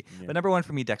them already. Yeah. But number one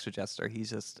for me, Dexter Jettster.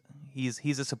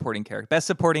 He's a supporting character. Best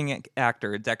supporting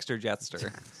actor, Dexter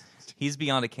Jettster. He's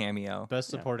beyond a cameo. Best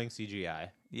supporting CGI.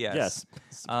 Yes.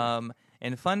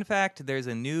 And fun fact, there's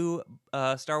a new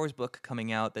Star Wars book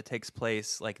coming out that takes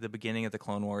place like the beginning of the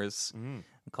Clone Wars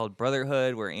called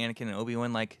Brotherhood, where Anakin and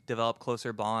Obi-Wan like develop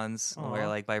closer bonds. Where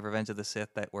like by Revenge of the Sith,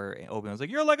 where Obi-Wan's like,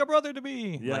 "You're like a brother to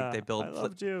me." Yeah, like I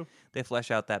loved you. They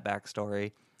flesh out that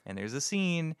backstory, and there's a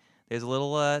scene. There's a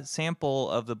little sample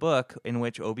of the book in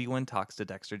which Obi-Wan talks to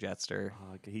Dexter Jettster.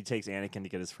 He takes Anakin to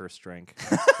get his first drink.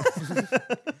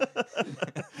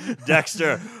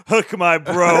 Dexter, hook my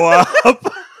bro up.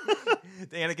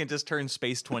 Anakin just turned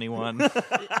Space 21.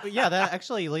 Yeah, that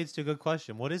actually leads to a good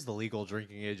question. What is the legal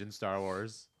drinking age in Star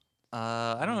Wars?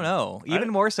 I don't know. Even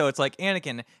more so, it's like,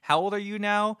 Anakin, how old are you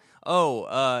now?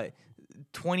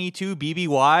 22 BBY?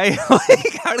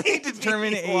 Like, how do they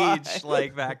determine age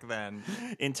like back then?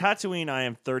 In Tatooine, I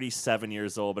am 37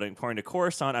 years old, but according to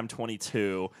Coruscant, I'm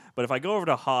 22. But if I go over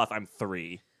to Hoth, I'm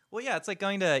 3. Well, yeah, it's like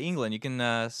going to England. You can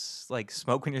like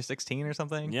smoke when you're 16 or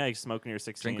something. Yeah, you smoke when you're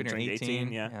 16. Drink when you're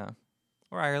 18. Yeah.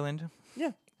 Or Ireland.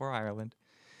 Yeah. Or Ireland.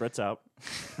 Brett's out.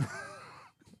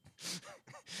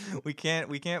 We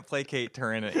can't placate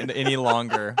Turin any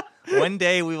longer. One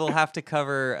day we will have to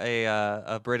cover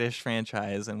a British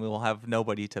franchise, and we will have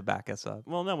nobody to back us up.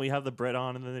 Well, no, we have the Brit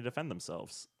on, and then they defend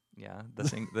themselves. Yeah,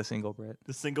 the single Brit.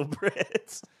 The single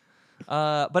Brits.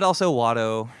 But also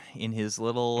Watto in his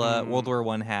little World War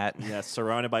I hat. Yeah,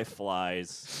 surrounded by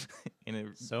flies.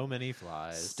 So many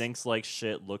flies. Stinks like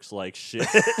shit, looks like shit.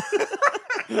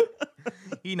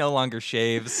 He no longer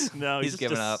shaves. No, he's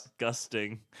given up.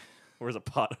 Disgusting. Wears a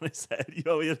pot on his head.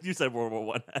 You said World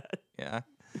War I hat. Yeah,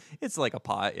 it's like a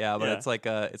pot. Yeah, but Yeah.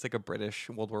 it's like a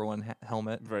British World War I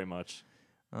helmet. Very much.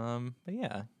 But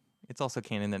yeah, it's also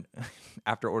canon that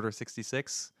after Order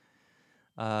 66,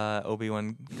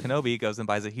 Obi-Wan Kenobi goes and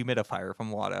buys a humidifier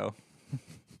from Watto.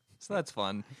 So that's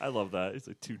fun. I love that. It's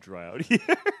like too dry out here.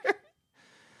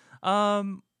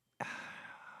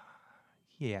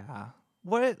 Yeah.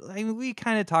 We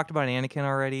kind of talked about Anakin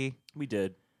already. We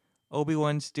did.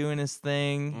 Obi-Wan's doing his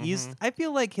thing. I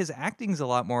feel like his acting's a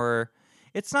lot more.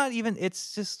 It's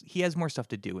just he has more stuff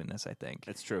to do in this, I think.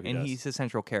 It's true. He's a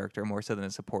central character more so than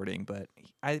a supporting. But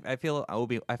I find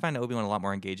Obi-Wan a lot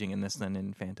more engaging in this than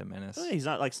in Phantom Menace. He's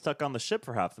not like stuck on the ship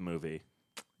for half the movie.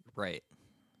 Right.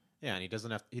 Yeah, and he doesn't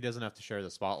have to share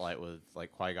the spotlight with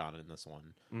like Qui-Gon in this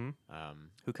one.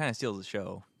 Who kind of steals the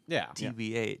show. Yeah.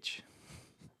 TVH.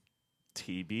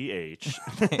 TBH.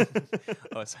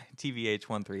 Oh, sorry. TVH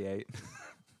 138.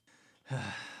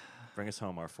 Bring us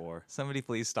home, R4. Somebody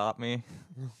please stop me.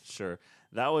 Sure.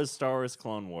 That was Star Wars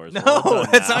Clone Wars. No, Well done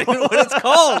that's now. not even what it's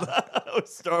called. That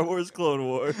was Star Wars Clone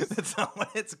Wars. That's not what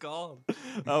it's called.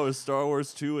 That was Star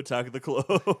Wars 2 Attack of the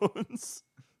Clones.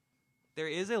 There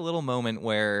is a little moment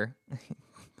where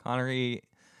Konnery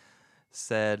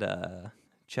said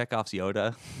Chekhov's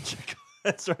Yoda,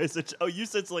 That's right. You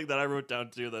said something that I wrote down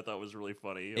too that I thought was really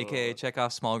funny. aka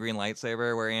Chekhov's small green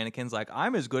lightsaber, where Anakin's like,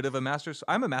 I'm a master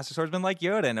swordsman like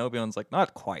Yoda, and Obi-Wan's like,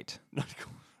 not quite. Not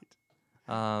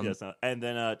quite. Yes, not. And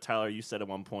then Tyler, you said at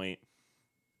one point,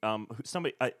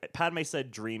 Padme said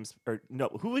dreams, or no,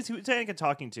 who's Anakin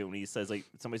talking to when he says like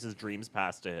somebody says dreams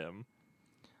pass to him?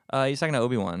 He's talking to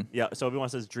Obi-Wan. Yeah, so Obi-Wan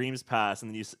says dreams pass,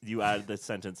 and then you added the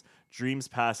sentence, dreams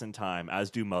pass in time,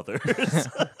 as do mothers.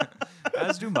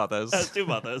 As do mothers. As do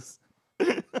mothers.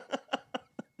 It's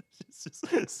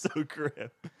just so grim.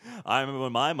 I remember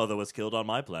when my mother was killed on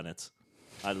my planet.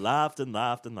 I laughed and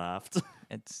laughed and laughed.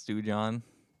 It's Stu John.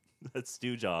 That's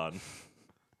Stu John.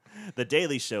 The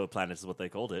Daily Show planet is what they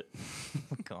called it.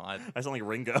 God. I sound like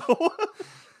Ringo.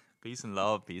 Peace and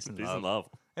love. Peace and Peace love. and love.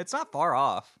 It's not far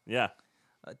off. Yeah.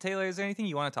 Taylor, is there anything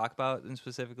you want to talk about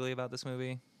specifically about this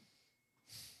movie?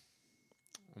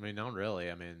 I mean, not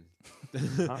really. I mean,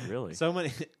 Not really. so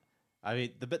many. I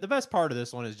mean, the best part of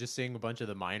this one is just seeing a bunch of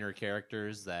the minor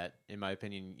characters that, in my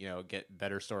opinion, get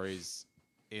better stories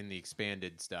in the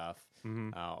expanded stuff.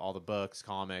 All the books,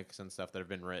 comics, and stuff that have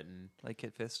been written. Like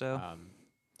Kit Fisto?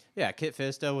 Yeah, Kit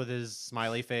Fisto with his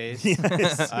smiley face.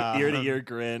 Yes. Ear-to-ear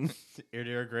grin.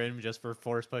 Ear-to-ear grin just for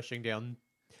force pushing down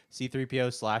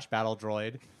C-3PO / battle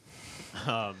droid.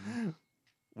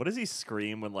 What does he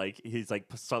scream when he's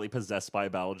slightly possessed by a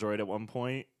battle droid at one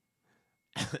point?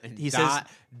 He says,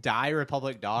 "Die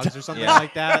Republic dogs" or something Yeah.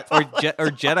 like that. or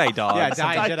Jedi dogs. Yeah,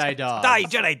 die Jedi dogs. Die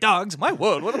Jedi dogs. My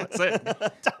word, what am I saying? Die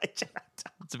Jedi dogs.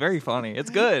 It's very funny. It's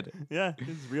good. Yeah,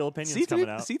 his real opinions coming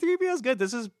out. C-3PO is good.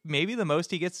 This is maybe the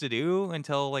most he gets to do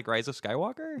until Rise of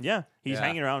Skywalker. Yeah, he's Yeah.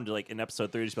 hanging around in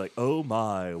episode 3 just be like, oh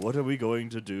my, what are we going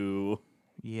to do?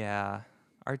 Yeah.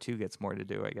 R2 gets more to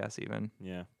do, I guess, even.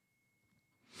 Yeah.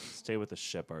 Stay with the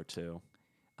ship, R2.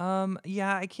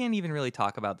 Yeah, I can't even really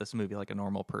talk about this movie like a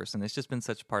normal person. It's just been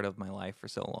such a part of my life for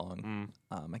so long.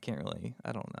 I can't really,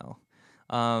 I don't know.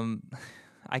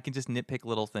 I can just nitpick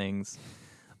little things.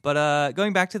 But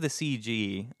going back to the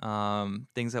CG,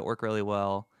 things that work really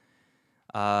well.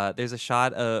 There's a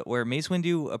shot where Mace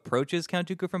Windu approaches Count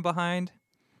Dooku from behind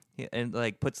and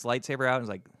puts lightsaber out and is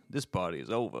like, "This body is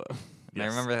over." And I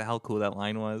Yes. remember how cool that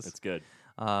line was. It's good.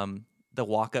 The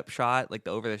walk-up shot, the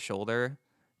over the shoulder,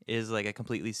 is a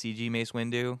completely CG Mace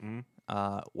Windu,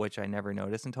 which I never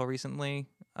noticed until recently,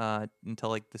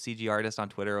 until the CG artist on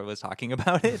Twitter was talking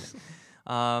about it.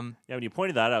 Yeah, when you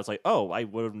pointed that out, I was like, oh, I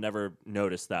would have never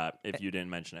noticed that if you didn't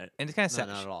mention it. And it's kind of No,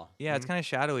 not at all. Yeah, it's kind of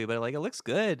shadowy, but it looks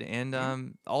good. And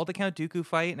all the Count Dooku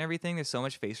fight and everything, there's so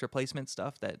much face replacement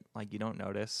stuff that you don't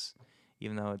notice,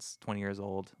 even though it's 20 years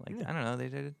old. I don't know, they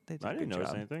did a I good didn't notice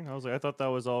job. anything. I thought that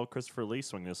was all Christopher Lee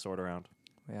swinging his sword around.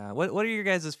 Yeah. What are your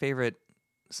guys'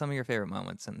 some of your favorite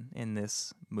moments in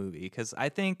this movie? Because I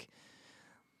think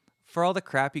for all the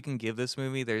crap you can give this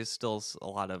movie, there's still a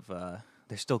lot of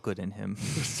they're still good in him.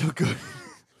 They're so good.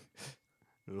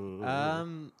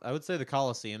 I would say the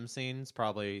Coliseum scene's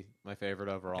probably my favorite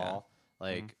overall.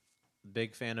 Like,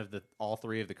 big fan of all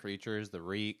three of the creatures: the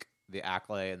Reek, the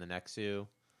Acklay, and the Nexu.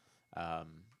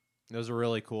 Those are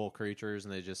really cool creatures,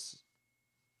 and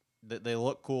they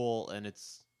look cool, and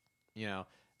it's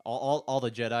all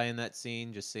the Jedi in that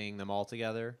scene. Just seeing them all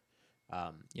together.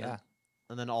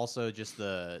 And then also just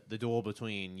the duel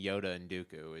between Yoda and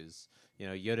Dooku is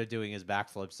Yoda doing his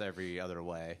backflips every other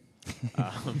way.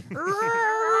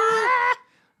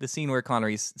 The scene where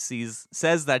Konnery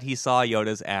says that he saw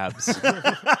Yoda's abs.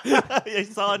 I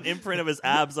saw an imprint of his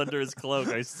abs under his cloak,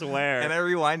 I swear. And I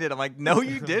rewinded. I'm like, no,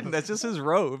 you didn't. That's just his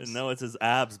robes. No, it's his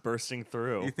abs bursting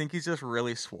through. You think he's just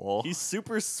really swole? He's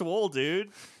super swole,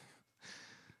 dude.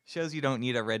 Shows you don't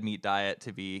need a red meat diet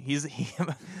to be.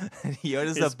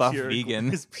 Yoda's His a buff pure,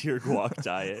 vegan. His pure guac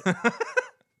diet.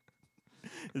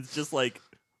 It's just like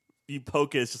you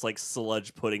poke it, it's just like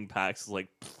sludge pudding packs, like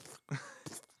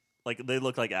they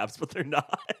look like abs, but they're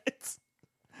not.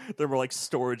 They're more like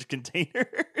storage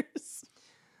containers.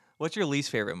 What's your least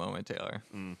favorite moment, Taylor?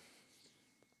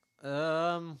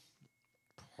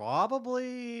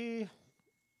 Probably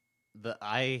the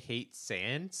I hate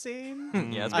sand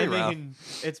scene. Yeah, it's pretty rough.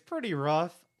 It's pretty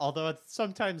rough. Although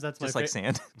sometimes that's just like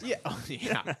sand. Yeah,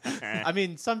 yeah. I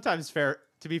mean, sometimes fair.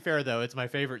 To be fair, though, it's my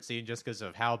favorite scene just because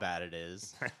of how bad it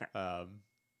is.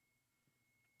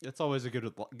 It's always a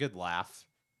good laugh.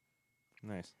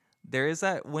 Nice. There is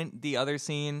the other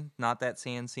scene, not that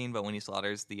sand scene, but when he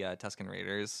slaughters the Tusken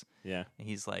Raiders. Yeah. And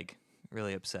he's like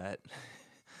really upset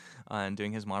and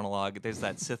doing his monologue. There's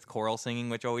that Sith choral singing,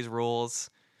 which always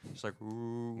rules. Just like,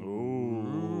 ooh.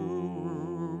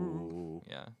 Ooh.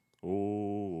 Yeah.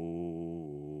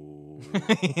 Ooh.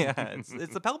 Yeah,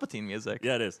 it's the Palpatine music.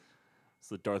 Yeah, it is. It's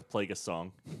the Darth Plagueis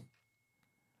song.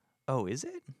 Oh, is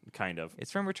it? Kind of. It's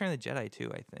from Return of the Jedi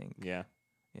too, I think. Yeah.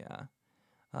 Yeah.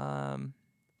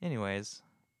 Anyways,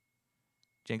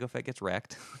 Jango Fett gets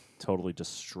wrecked. Totally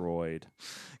destroyed.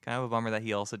 Kind of a bummer that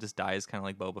he also just dies, kind of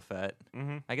like Boba Fett.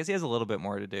 Mm-hmm. I guess he has a little bit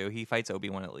more to do. He fights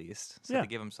Obi-Wan at least, so Yeah. they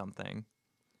give him something.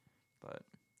 But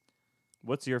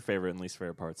What's your favorite and least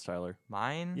favorite parts, Tyler?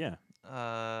 mine, Yeah.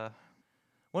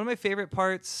 one of my favorite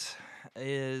parts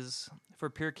is,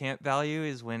 for pure camp value,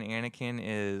 is when Anakin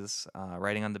is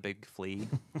riding on the big flea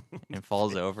and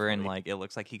falls over and like it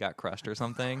looks like he got crushed or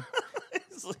something.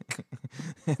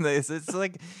 It's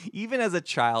like, even as a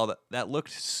child, that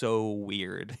looked so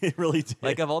weird. It really did.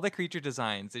 Like, of all the creature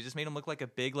designs, they just made him look like a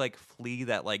big like flea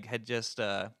that like had just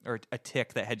or a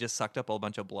tick that had just sucked up a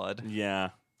bunch of blood. Yeah.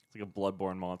 It's like a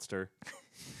bloodborne monster.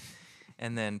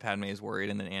 And then Padme is worried,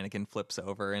 and then Anakin flips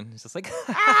over and he's just like,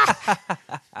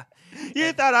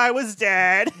 You thought I was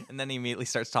dead. and then he immediately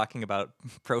starts talking about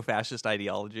pro-fascist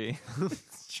ideology.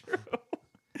 It's true.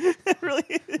 It really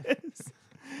is.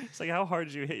 It's like, how hard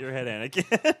did you hit your head,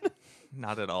 Anakin?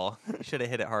 Not at all. You should have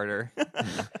hit it harder.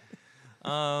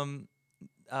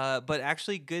 But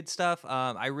actually, good stuff.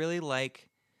 I really like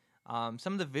some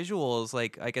of the visuals.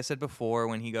 Like I said before,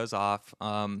 when he goes off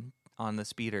on the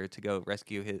speeder to go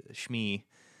rescue his Shmi,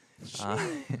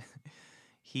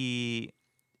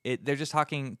 they're just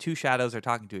talking. Two shadows are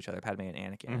talking to each other, Padme and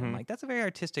Anakin. Mm-hmm. I'm like, that's a very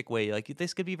artistic way. Like,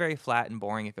 this could be very flat and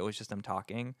boring if it was just them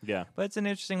talking. Yeah. But it's an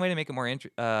interesting way to make it more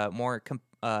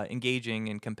engaging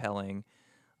and compelling.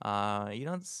 You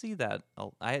don't see that.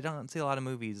 I don't see a lot of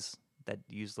movies that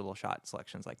use little shot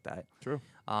selections like that. True.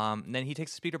 And then he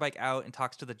takes the speeder bike out and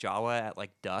talks to the Jawa at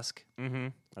like dusk. Mm-hmm.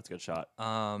 That's a good shot.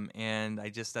 And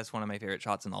that's one of my favorite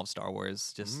shots in all of Star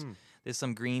Wars. Just there's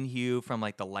some green hue from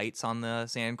like the lights on the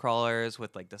sand crawlers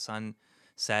with like the sun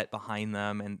set behind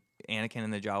them, and Anakin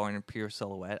and the Jawa in pure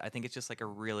silhouette. I think it's just like a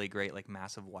really great like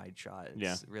massive wide shot.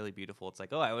 It's really beautiful. It's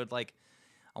like, I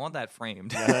want that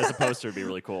framed. Yeah, as a poster would be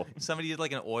really cool. Somebody did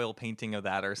like an oil painting of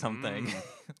that or something,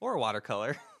 or a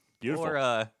watercolor. Beautiful.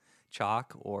 Or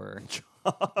chalk or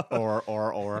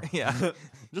or yeah.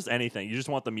 Just anything. You just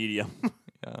want the medium.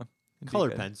 Yeah.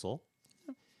 colored pencil.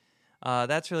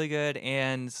 That's really good.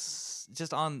 And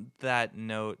just on that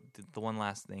note, the one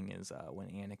last thing is when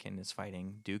Anakin is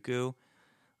fighting Dooku,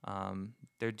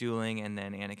 they're dueling, and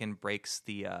then Anakin breaks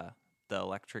the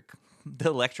electric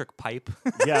pipe.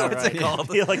 Yeah, What's right. it called?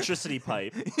 The electricity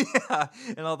pipe. Yeah,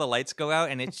 and all the lights go out,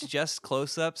 and it's just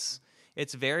close-ups.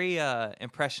 It's very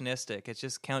impressionistic. It's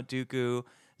just Count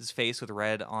Dooku's face with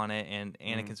red on it and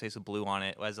Anakin's face with blue on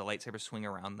it as the lightsabers swing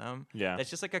around them. Yeah. That's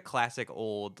just like a classic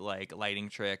old like lighting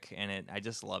trick, and I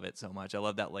just love it so much. I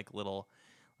love that like little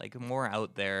like more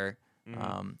out there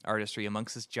artistry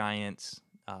amongst this giant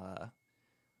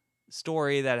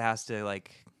story that has to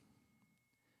like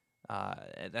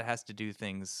that has to do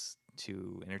things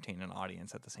to entertain an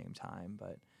audience at the same time.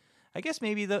 But I guess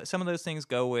maybe some of those things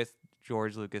go with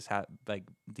George Lucas. Like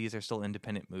these are still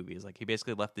independent movies. Like he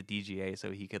basically left the DGA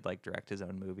so he could like direct his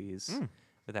own movies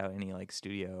without any like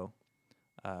studio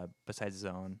besides his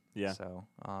own. Yeah. So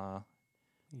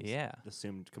He's yeah,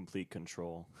 assumed complete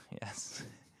control. yes.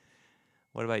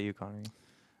 What about you, Konnery?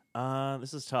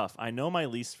 This is tough. I know my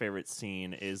least favorite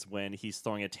scene is when he's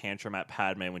throwing a tantrum at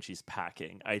Padme when she's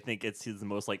packing. I think he's the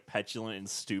most like petulant and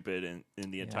stupid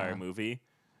in the entire movie,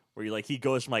 where he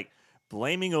goes from like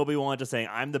blaming Obi-Wan to saying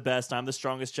I'm the best, I'm the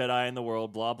strongest Jedi in the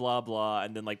world, blah blah blah,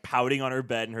 and then like pouting on her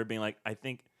bed and her being like, I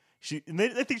think she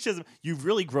says, you've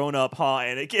really grown up, huh,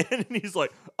 Anakin? And he's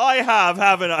like, I have,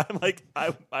 haven't I? I'm like,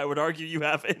 I would argue you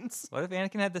haven't. What if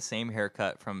Anakin had the same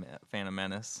haircut from Phantom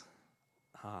Menace?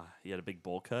 He had a big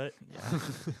bowl cut. Yeah.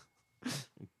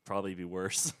 It'd probably be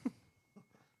worse.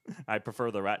 I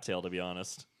prefer the rat tail, to be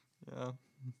honest. Yeah.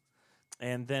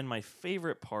 And then my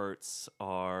favorite parts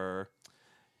are,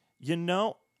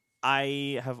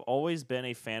 I have always been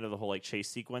a fan of the whole like chase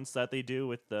sequence that they do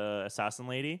with the assassin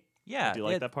lady. Yeah. Do you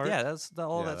like that part? Yeah,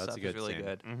 all that that's stuff a good is really scene.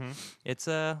 good. Mm-hmm. It's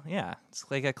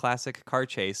it's like a classic car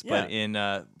chase, but in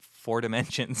 4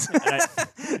 dimensions.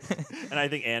 And I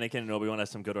think Anakin and Obi-Wan have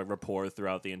some good rapport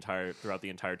throughout the entire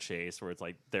chase, where it's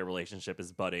like their relationship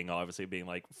is budding, obviously being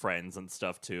like friends and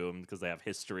stuff too, because they have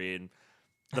history, and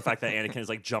the fact that Anakin has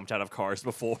like jumped out of cars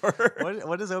before.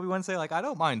 What does Obi-Wan say? Like, I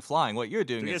don't mind flying. What you're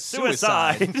doing is It's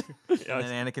suicide. suicide. And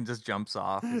then Anakin just jumps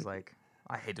off. He's like,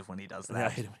 I hate it when he does that. Yeah, I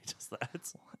hate it when he does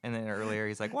that. And then earlier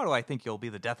he's like, why do I think you'll be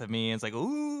the death of me? And it's like,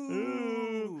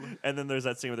 ooh. And then there's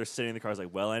that scene where they're sitting in the car. It's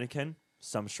like, well, Anakin,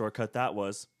 some shortcut that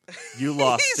was. You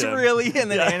lost He's him. really,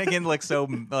 and then Anakin looks so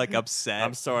like upset.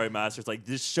 I'm sorry, Master. It's like,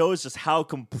 this shows just how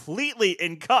completely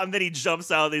incompetent. And then he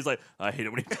jumps out and he's like, I hate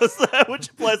it when he does that. Which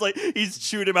implies like he's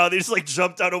chewed him out. And he just like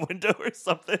jumped out a window or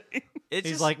something.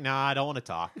 He's like, nah, I don't want to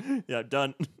talk. Yeah, I'm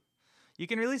done. You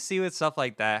can really see with stuff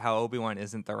like that how Obi-Wan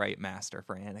isn't the right master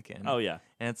for Anakin. Oh, yeah.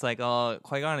 And it's like, oh,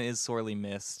 Qui-Gon is sorely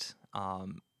missed.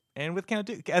 And with Count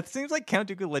Dooku, it seems like Count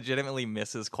Dooku legitimately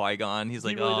misses Qui-Gon. He's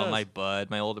like, really oh, does. my bud,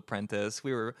 my old apprentice.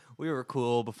 We were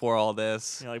cool before all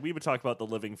this. You know, like we would talk about the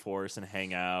living force and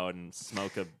hang out and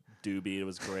smoke a doobie. It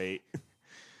was great.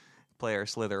 Play our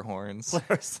slither horns.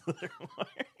 Slither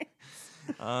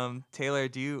Taylor,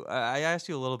 do you? I asked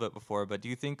you a little bit before, but do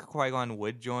you think Qui-Gon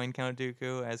would join Count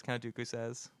Dooku, as Count Dooku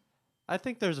says? I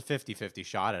think there's a 50-50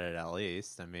 shot at it, at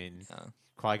least. I mean,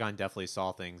 Qui-Gon definitely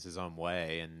saw things his own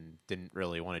way and didn't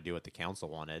really want to do what the council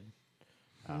wanted.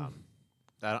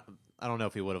 I don't know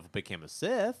if he would have become a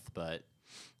Sith, but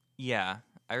Yeah,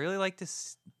 I really like to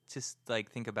just like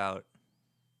think about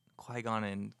Qui-Gon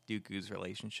and Dooku's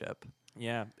relationship.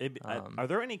 Yeah. Are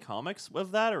there any comics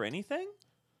of that or anything?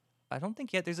 I don't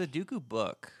think yet. There's a Dooku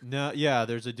book. no, yeah,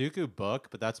 there's a Dooku book,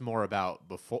 but that's more about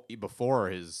before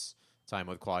his time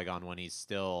with Qui-Gon when he's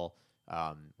still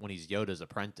when he's Yoda's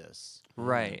apprentice.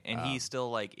 Right, and he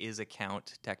still like is a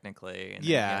count technically. And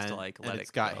Yeah, he has and, to like and let it's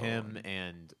it got go him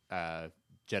and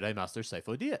Jedi Master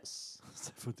Sifo Dyas.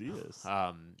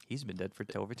 He's been dead for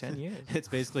over 10 years. It's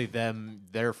basically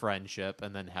their friendship,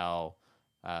 and then how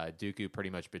Dooku pretty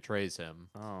much betrays him.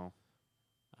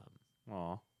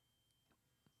 Oh.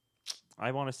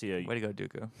 I want to see Way to go,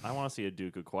 Dooku. I want to see a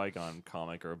Dooku Qui-Gon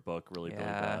comic or a book really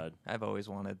bad. I've always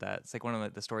wanted that. It's like one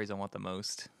of the stories I want the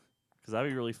most. Because that'd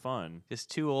be really fun.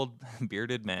 Just two old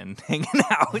bearded men hanging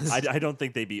out. I don't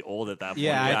think they'd be old at that point.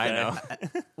 Yeah, I know.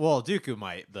 Well, Dooku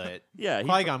might, but Yeah,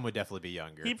 Qui-Gon would definitely be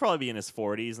younger. He'd probably be in his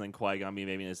 40s, and then Qui-Gon be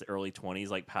maybe in his early 20s,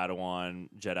 like Padawan,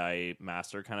 Jedi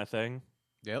Master kind of thing.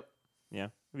 Yep. Yeah,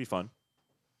 it'd be fun.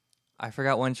 I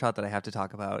forgot one shot that I have to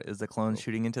talk about is the clones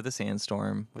shooting into the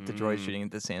sandstorm with the droids shooting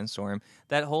into the sandstorm.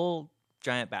 That whole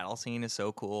giant battle scene is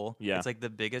so cool. Yeah. It's like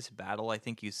the biggest battle I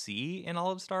think you see in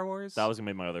all of Star Wars. That was going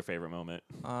to be my other favorite moment.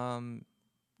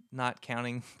 Not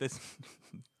counting the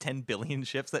 10 billion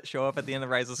ships that show up at the end of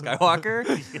Rise of Skywalker.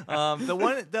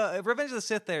 The Revenge of the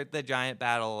Sith, the giant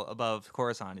battle above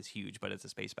Coruscant is huge, but it's a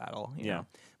space battle. You know?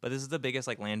 But this is the biggest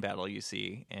like land battle you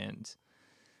see, and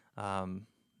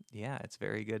yeah, it's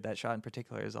very good. That shot in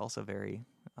particular is also very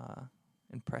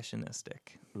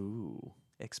impressionistic. Ooh.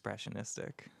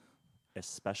 Expressionistic.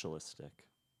 Especialistic.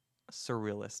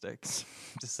 Surrealistic.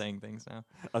 Just saying things now.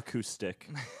 Acoustic.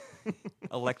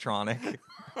 Electronic.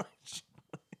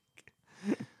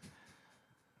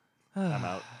 I'm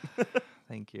out.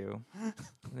 Thank you. I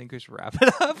think we should wrap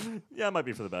it up. Yeah, it might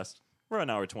be for the best. We're an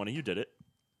hour 20. You did it.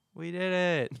 We did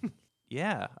it.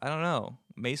 Yeah, I don't know.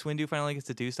 Mace Windu finally gets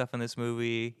to do stuff in this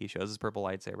movie. He shows his purple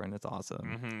lightsaber, and it's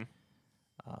awesome.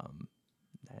 I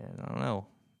don't know.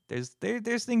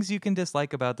 There's things you can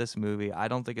dislike about this movie. I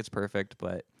don't think it's perfect,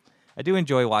 but I do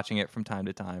enjoy watching it from time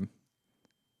to time.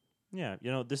 Yeah,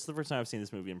 this is the first time I've seen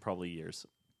this movie in probably years.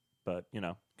 But,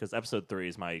 because episode 3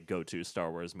 is my go-to Star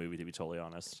Wars movie, to be totally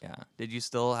honest. Yeah. Did you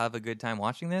still have a good time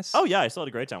watching this? Oh, yeah, I still had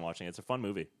a great time watching it. It's a fun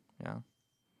movie. Yeah.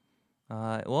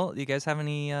 Well, do you guys have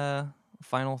any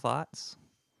final thoughts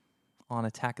on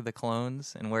Attack of the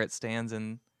Clones and where it stands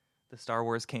in the Star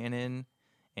Wars canon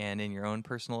and in your own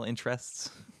personal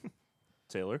interests?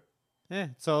 Taylor?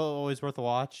 It's always worth a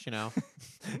watch,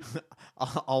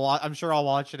 I'm sure I'll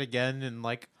watch it again in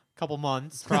like a couple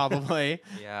months, probably.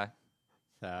 Yeah.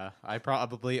 I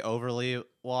probably overly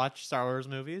watch Star Wars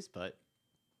movies, but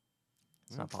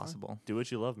It's not possible. Do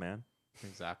what you love, man.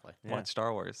 exactly. Yeah. Watch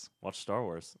Star Wars. Watch Star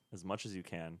Wars as much as you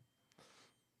can.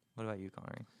 What about you,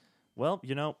 Konnery? Well,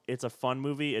 it's a fun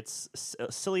movie. It's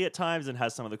silly at times and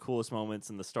has some of the coolest moments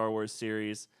in the Star Wars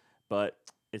series, but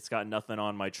it's got nothing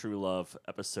on my true love,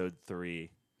 episode 3,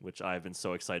 which I've been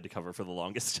so excited to cover for the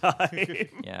longest time.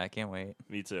 Yeah, I can't wait.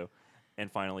 Me too.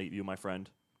 And finally, you, my friend.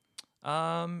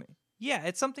 Yeah,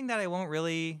 it's something that I won't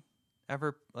really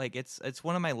ever like. It's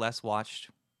one of my less watched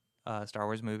Star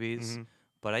Wars movies,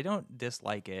 but I don't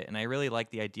dislike it, and I really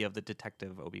like the idea of the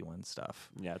Detective Obi-Wan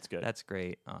stuff. Yeah, it's good. That's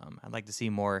great. I'd like to see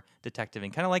more detective,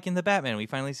 and kind of like in the Batman, we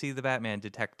finally see the Batman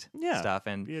detect stuff,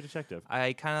 and be a detective.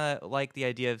 I kind of like the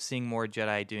idea of seeing more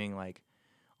Jedi doing like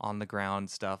on the ground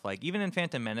stuff. Like even in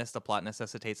Phantom Menace, the plot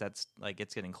necessitates that's like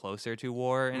it's getting closer to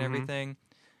war and everything.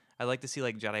 I'd like to see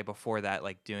like Jedi before that,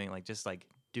 like doing like just like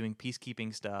doing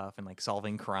peacekeeping stuff and like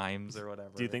solving crimes or whatever.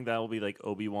 Do you think that will be like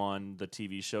Obi-Wan, the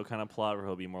TV show kind of plot, or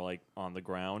he'll be more like on the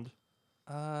ground?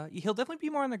 He'll definitely be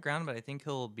more on the ground, but I think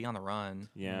he'll be on the run.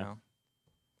 Yeah.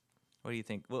 What do you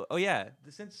think? Well,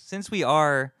 since we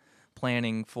are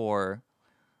planning for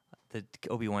the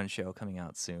Obi-Wan show coming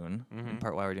out soon, in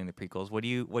part while we're doing the prequels, what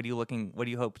do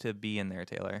you hope to be in there,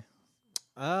 Taylor?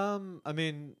 I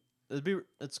mean,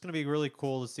 it's gonna be really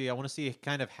cool to see. I want to see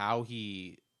kind of how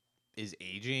he is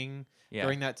aging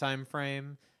during that time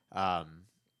frame.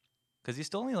 Because he's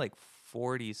still only like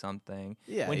 40 something.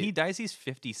 Yeah. When he dies, he's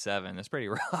 57. That's pretty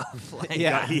rough. Like,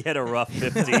 Yeah, he had a rough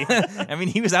 50. I mean,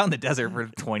 he was out in the desert for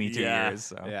 22 years.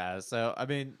 So. Yeah. So I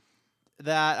mean,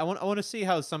 that I want to see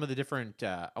how some of the different.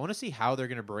 I want to see how they're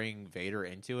gonna bring Vader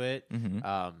into it.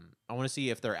 I want to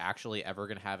see if they're actually ever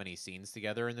gonna have any scenes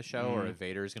together in the show, or if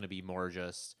Vader's gonna be more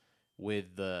just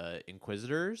with the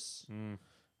Inquisitors.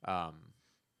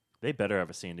 They better have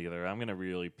a scene together. I'm gonna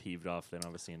really peeved off they don't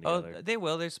have a scene together. Oh, they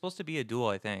will. There's supposed to be a duel,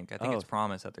 I think. I think it's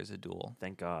promised that there's a duel.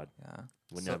 Thank God.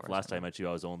 Yeah. Last time I met you,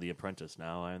 I was only the apprentice.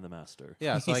 Now I am the master.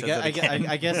 Yeah, so He I says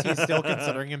it guess he's still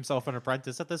considering himself an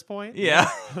apprentice at this point. Yeah.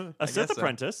 A Sith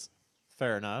apprentice.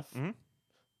 Fair enough.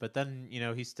 But then,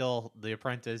 he's still the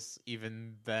apprentice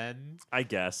even then. I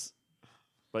guess.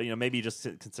 But, maybe he just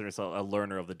considers himself a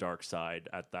learner of the dark side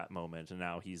at that moment. And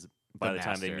now by the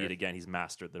time they meet again, he's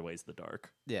mastered the ways of the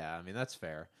dark. Yeah, I mean, that's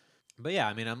fair. But yeah,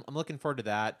 I mean, I'm looking forward to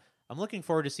that. I'm looking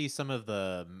forward to see some of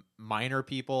the minor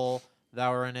people that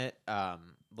were in it.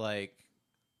 Like,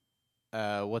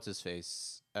 what's his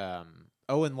face?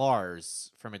 Owen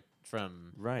Lars from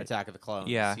Attack of the Clones.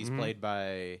 Yeah. He's played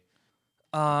by...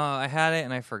 I had it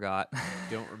and I forgot.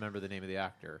 Don't remember the name of the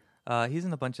actor. He's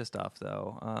in a bunch of stuff,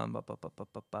 though.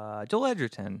 Joel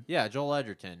Edgerton. Yeah, Joel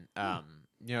Edgerton.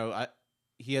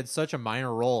 He had such a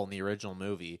minor role in the original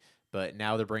movie, but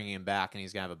now they're bringing him back, and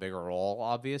he's gonna have a bigger role,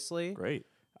 obviously. Great.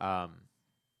 And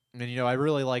I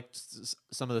really liked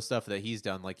some of the stuff that he's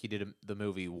done. Like he did the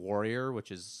movie Warrior,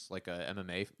 which is like a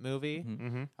MMA movie.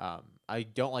 I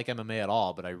don't like MMA at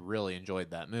all, but I really enjoyed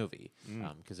that movie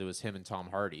because it was him and Tom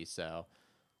Hardy. So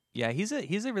yeah, he's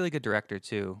a really good director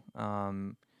too.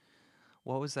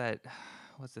 What was that?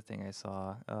 What's the thing I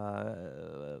saw?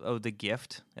 The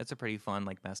Gift. That's a pretty fun,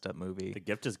 like messed up movie. The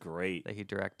Gift is great. That he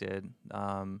directed.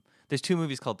 There's 2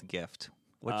 movies called The Gift.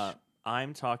 Which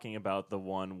I'm talking about the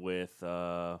one with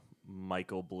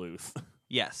Michael Bluth.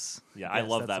 Yes. Yeah, I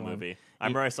love that movie. I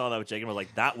remember I saw that with Jake and I was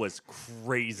like, that was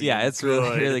crazy. Yeah, it's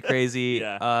really, really crazy.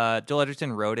 Yeah. Joel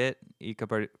Edgerton wrote it. He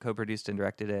co-produced and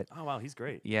directed it. Oh, wow, he's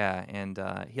great. Yeah, and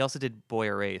he also did Boy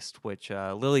Erased, which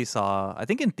Lily saw, I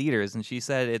think, in theaters, and she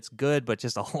said it's good, but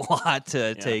just a lot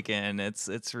to take in.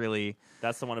 It's really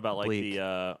That's the one about like bleak.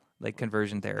 the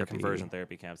conversion therapy. The conversion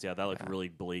therapy camps. Yeah, that looked really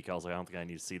bleak. I was like, I don't think I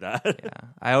need to see that. Yeah,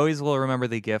 I always will remember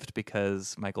The Gift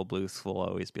because Michael Bluth will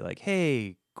always be like,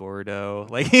 "Hey, Gordo,"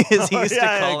 like as he used to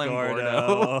call him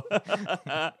Gordo.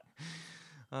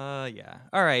 Yeah.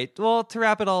 All right. Well, to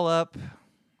wrap it all up,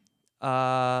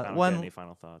 I don't get any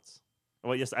final thoughts.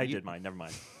 Well, yes, I did mine. Never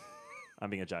mind.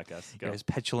 I'm being a jackass. Go. You're as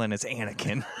petulant as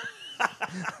Anakin.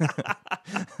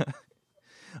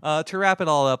 To wrap it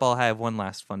all up, I'll have one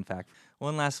last fun fact.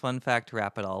 One last fun fact to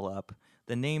wrap it all up.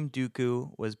 the name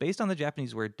Dooku was based on the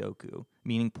Japanese word doku,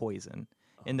 meaning poison.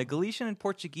 In the Galician and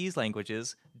Portuguese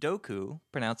languages, doku,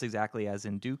 pronounced exactly as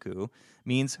in Dooku,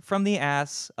 means from the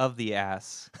ass of the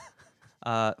ass.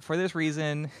 For this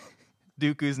reason,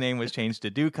 Dooku's name was changed to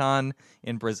Dukon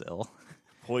in Brazil.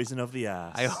 Poison of the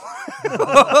ass.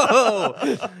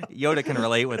 Yoda can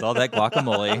relate with all that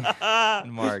guacamole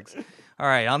and margs. All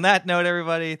right, on that note,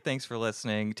 everybody, thanks for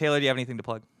listening. Taylor, do you have anything to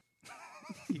plug?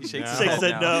 He shakes his head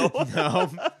said no. No.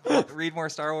 Read more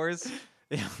Star Wars.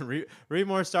 Yeah, read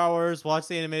more Star Wars. Watch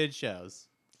the animated shows.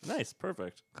 Nice,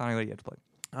 perfect. Connor, what do you have to plug?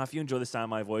 If you enjoy the sound of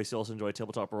my voice, you also enjoy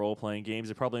tabletop role-playing games.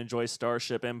 You probably enjoy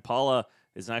Starship Impala.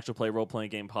 It's an actual play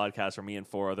role-playing game podcast where me and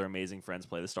 4 other amazing friends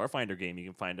play the Starfinder game. You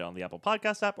can find it on the Apple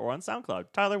Podcast app or on SoundCloud.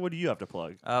 Tyler, what do you have to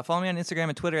plug? Follow me on Instagram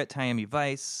and Twitter at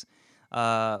TiamiVice.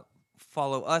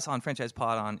 Follow us on Friendchise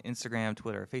Pod on Instagram,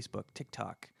 Twitter, Facebook,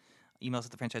 TikTok. Email us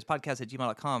at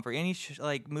thefranchisepodcast@gmail.com for any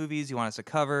movies you want us to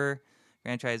cover,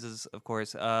 franchises, of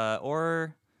course,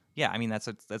 or... Yeah, I mean, that's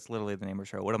literally the name of the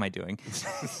show. What am I doing?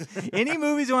 Any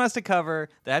movies you want us to cover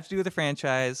that have to do with the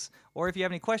franchise, or if you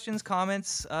have any questions,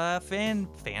 comments, fan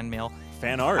mail.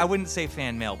 Fan art. I wouldn't say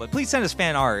fan mail, but please send us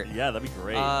fan art. Yeah, that'd be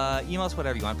great. Email us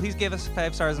whatever you want. Please give us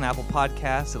 5 stars on Apple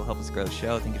Podcasts. It'll help us grow the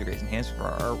show. Thank you to Grayson Hansen for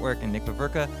our artwork and Nick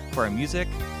Paverka for our music.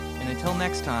 And until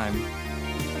next time,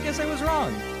 I guess I was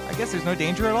wrong. I guess there's no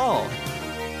danger at all.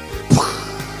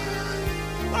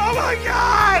 Oh my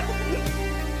God!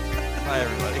 Bye,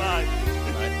 everybody. Bye.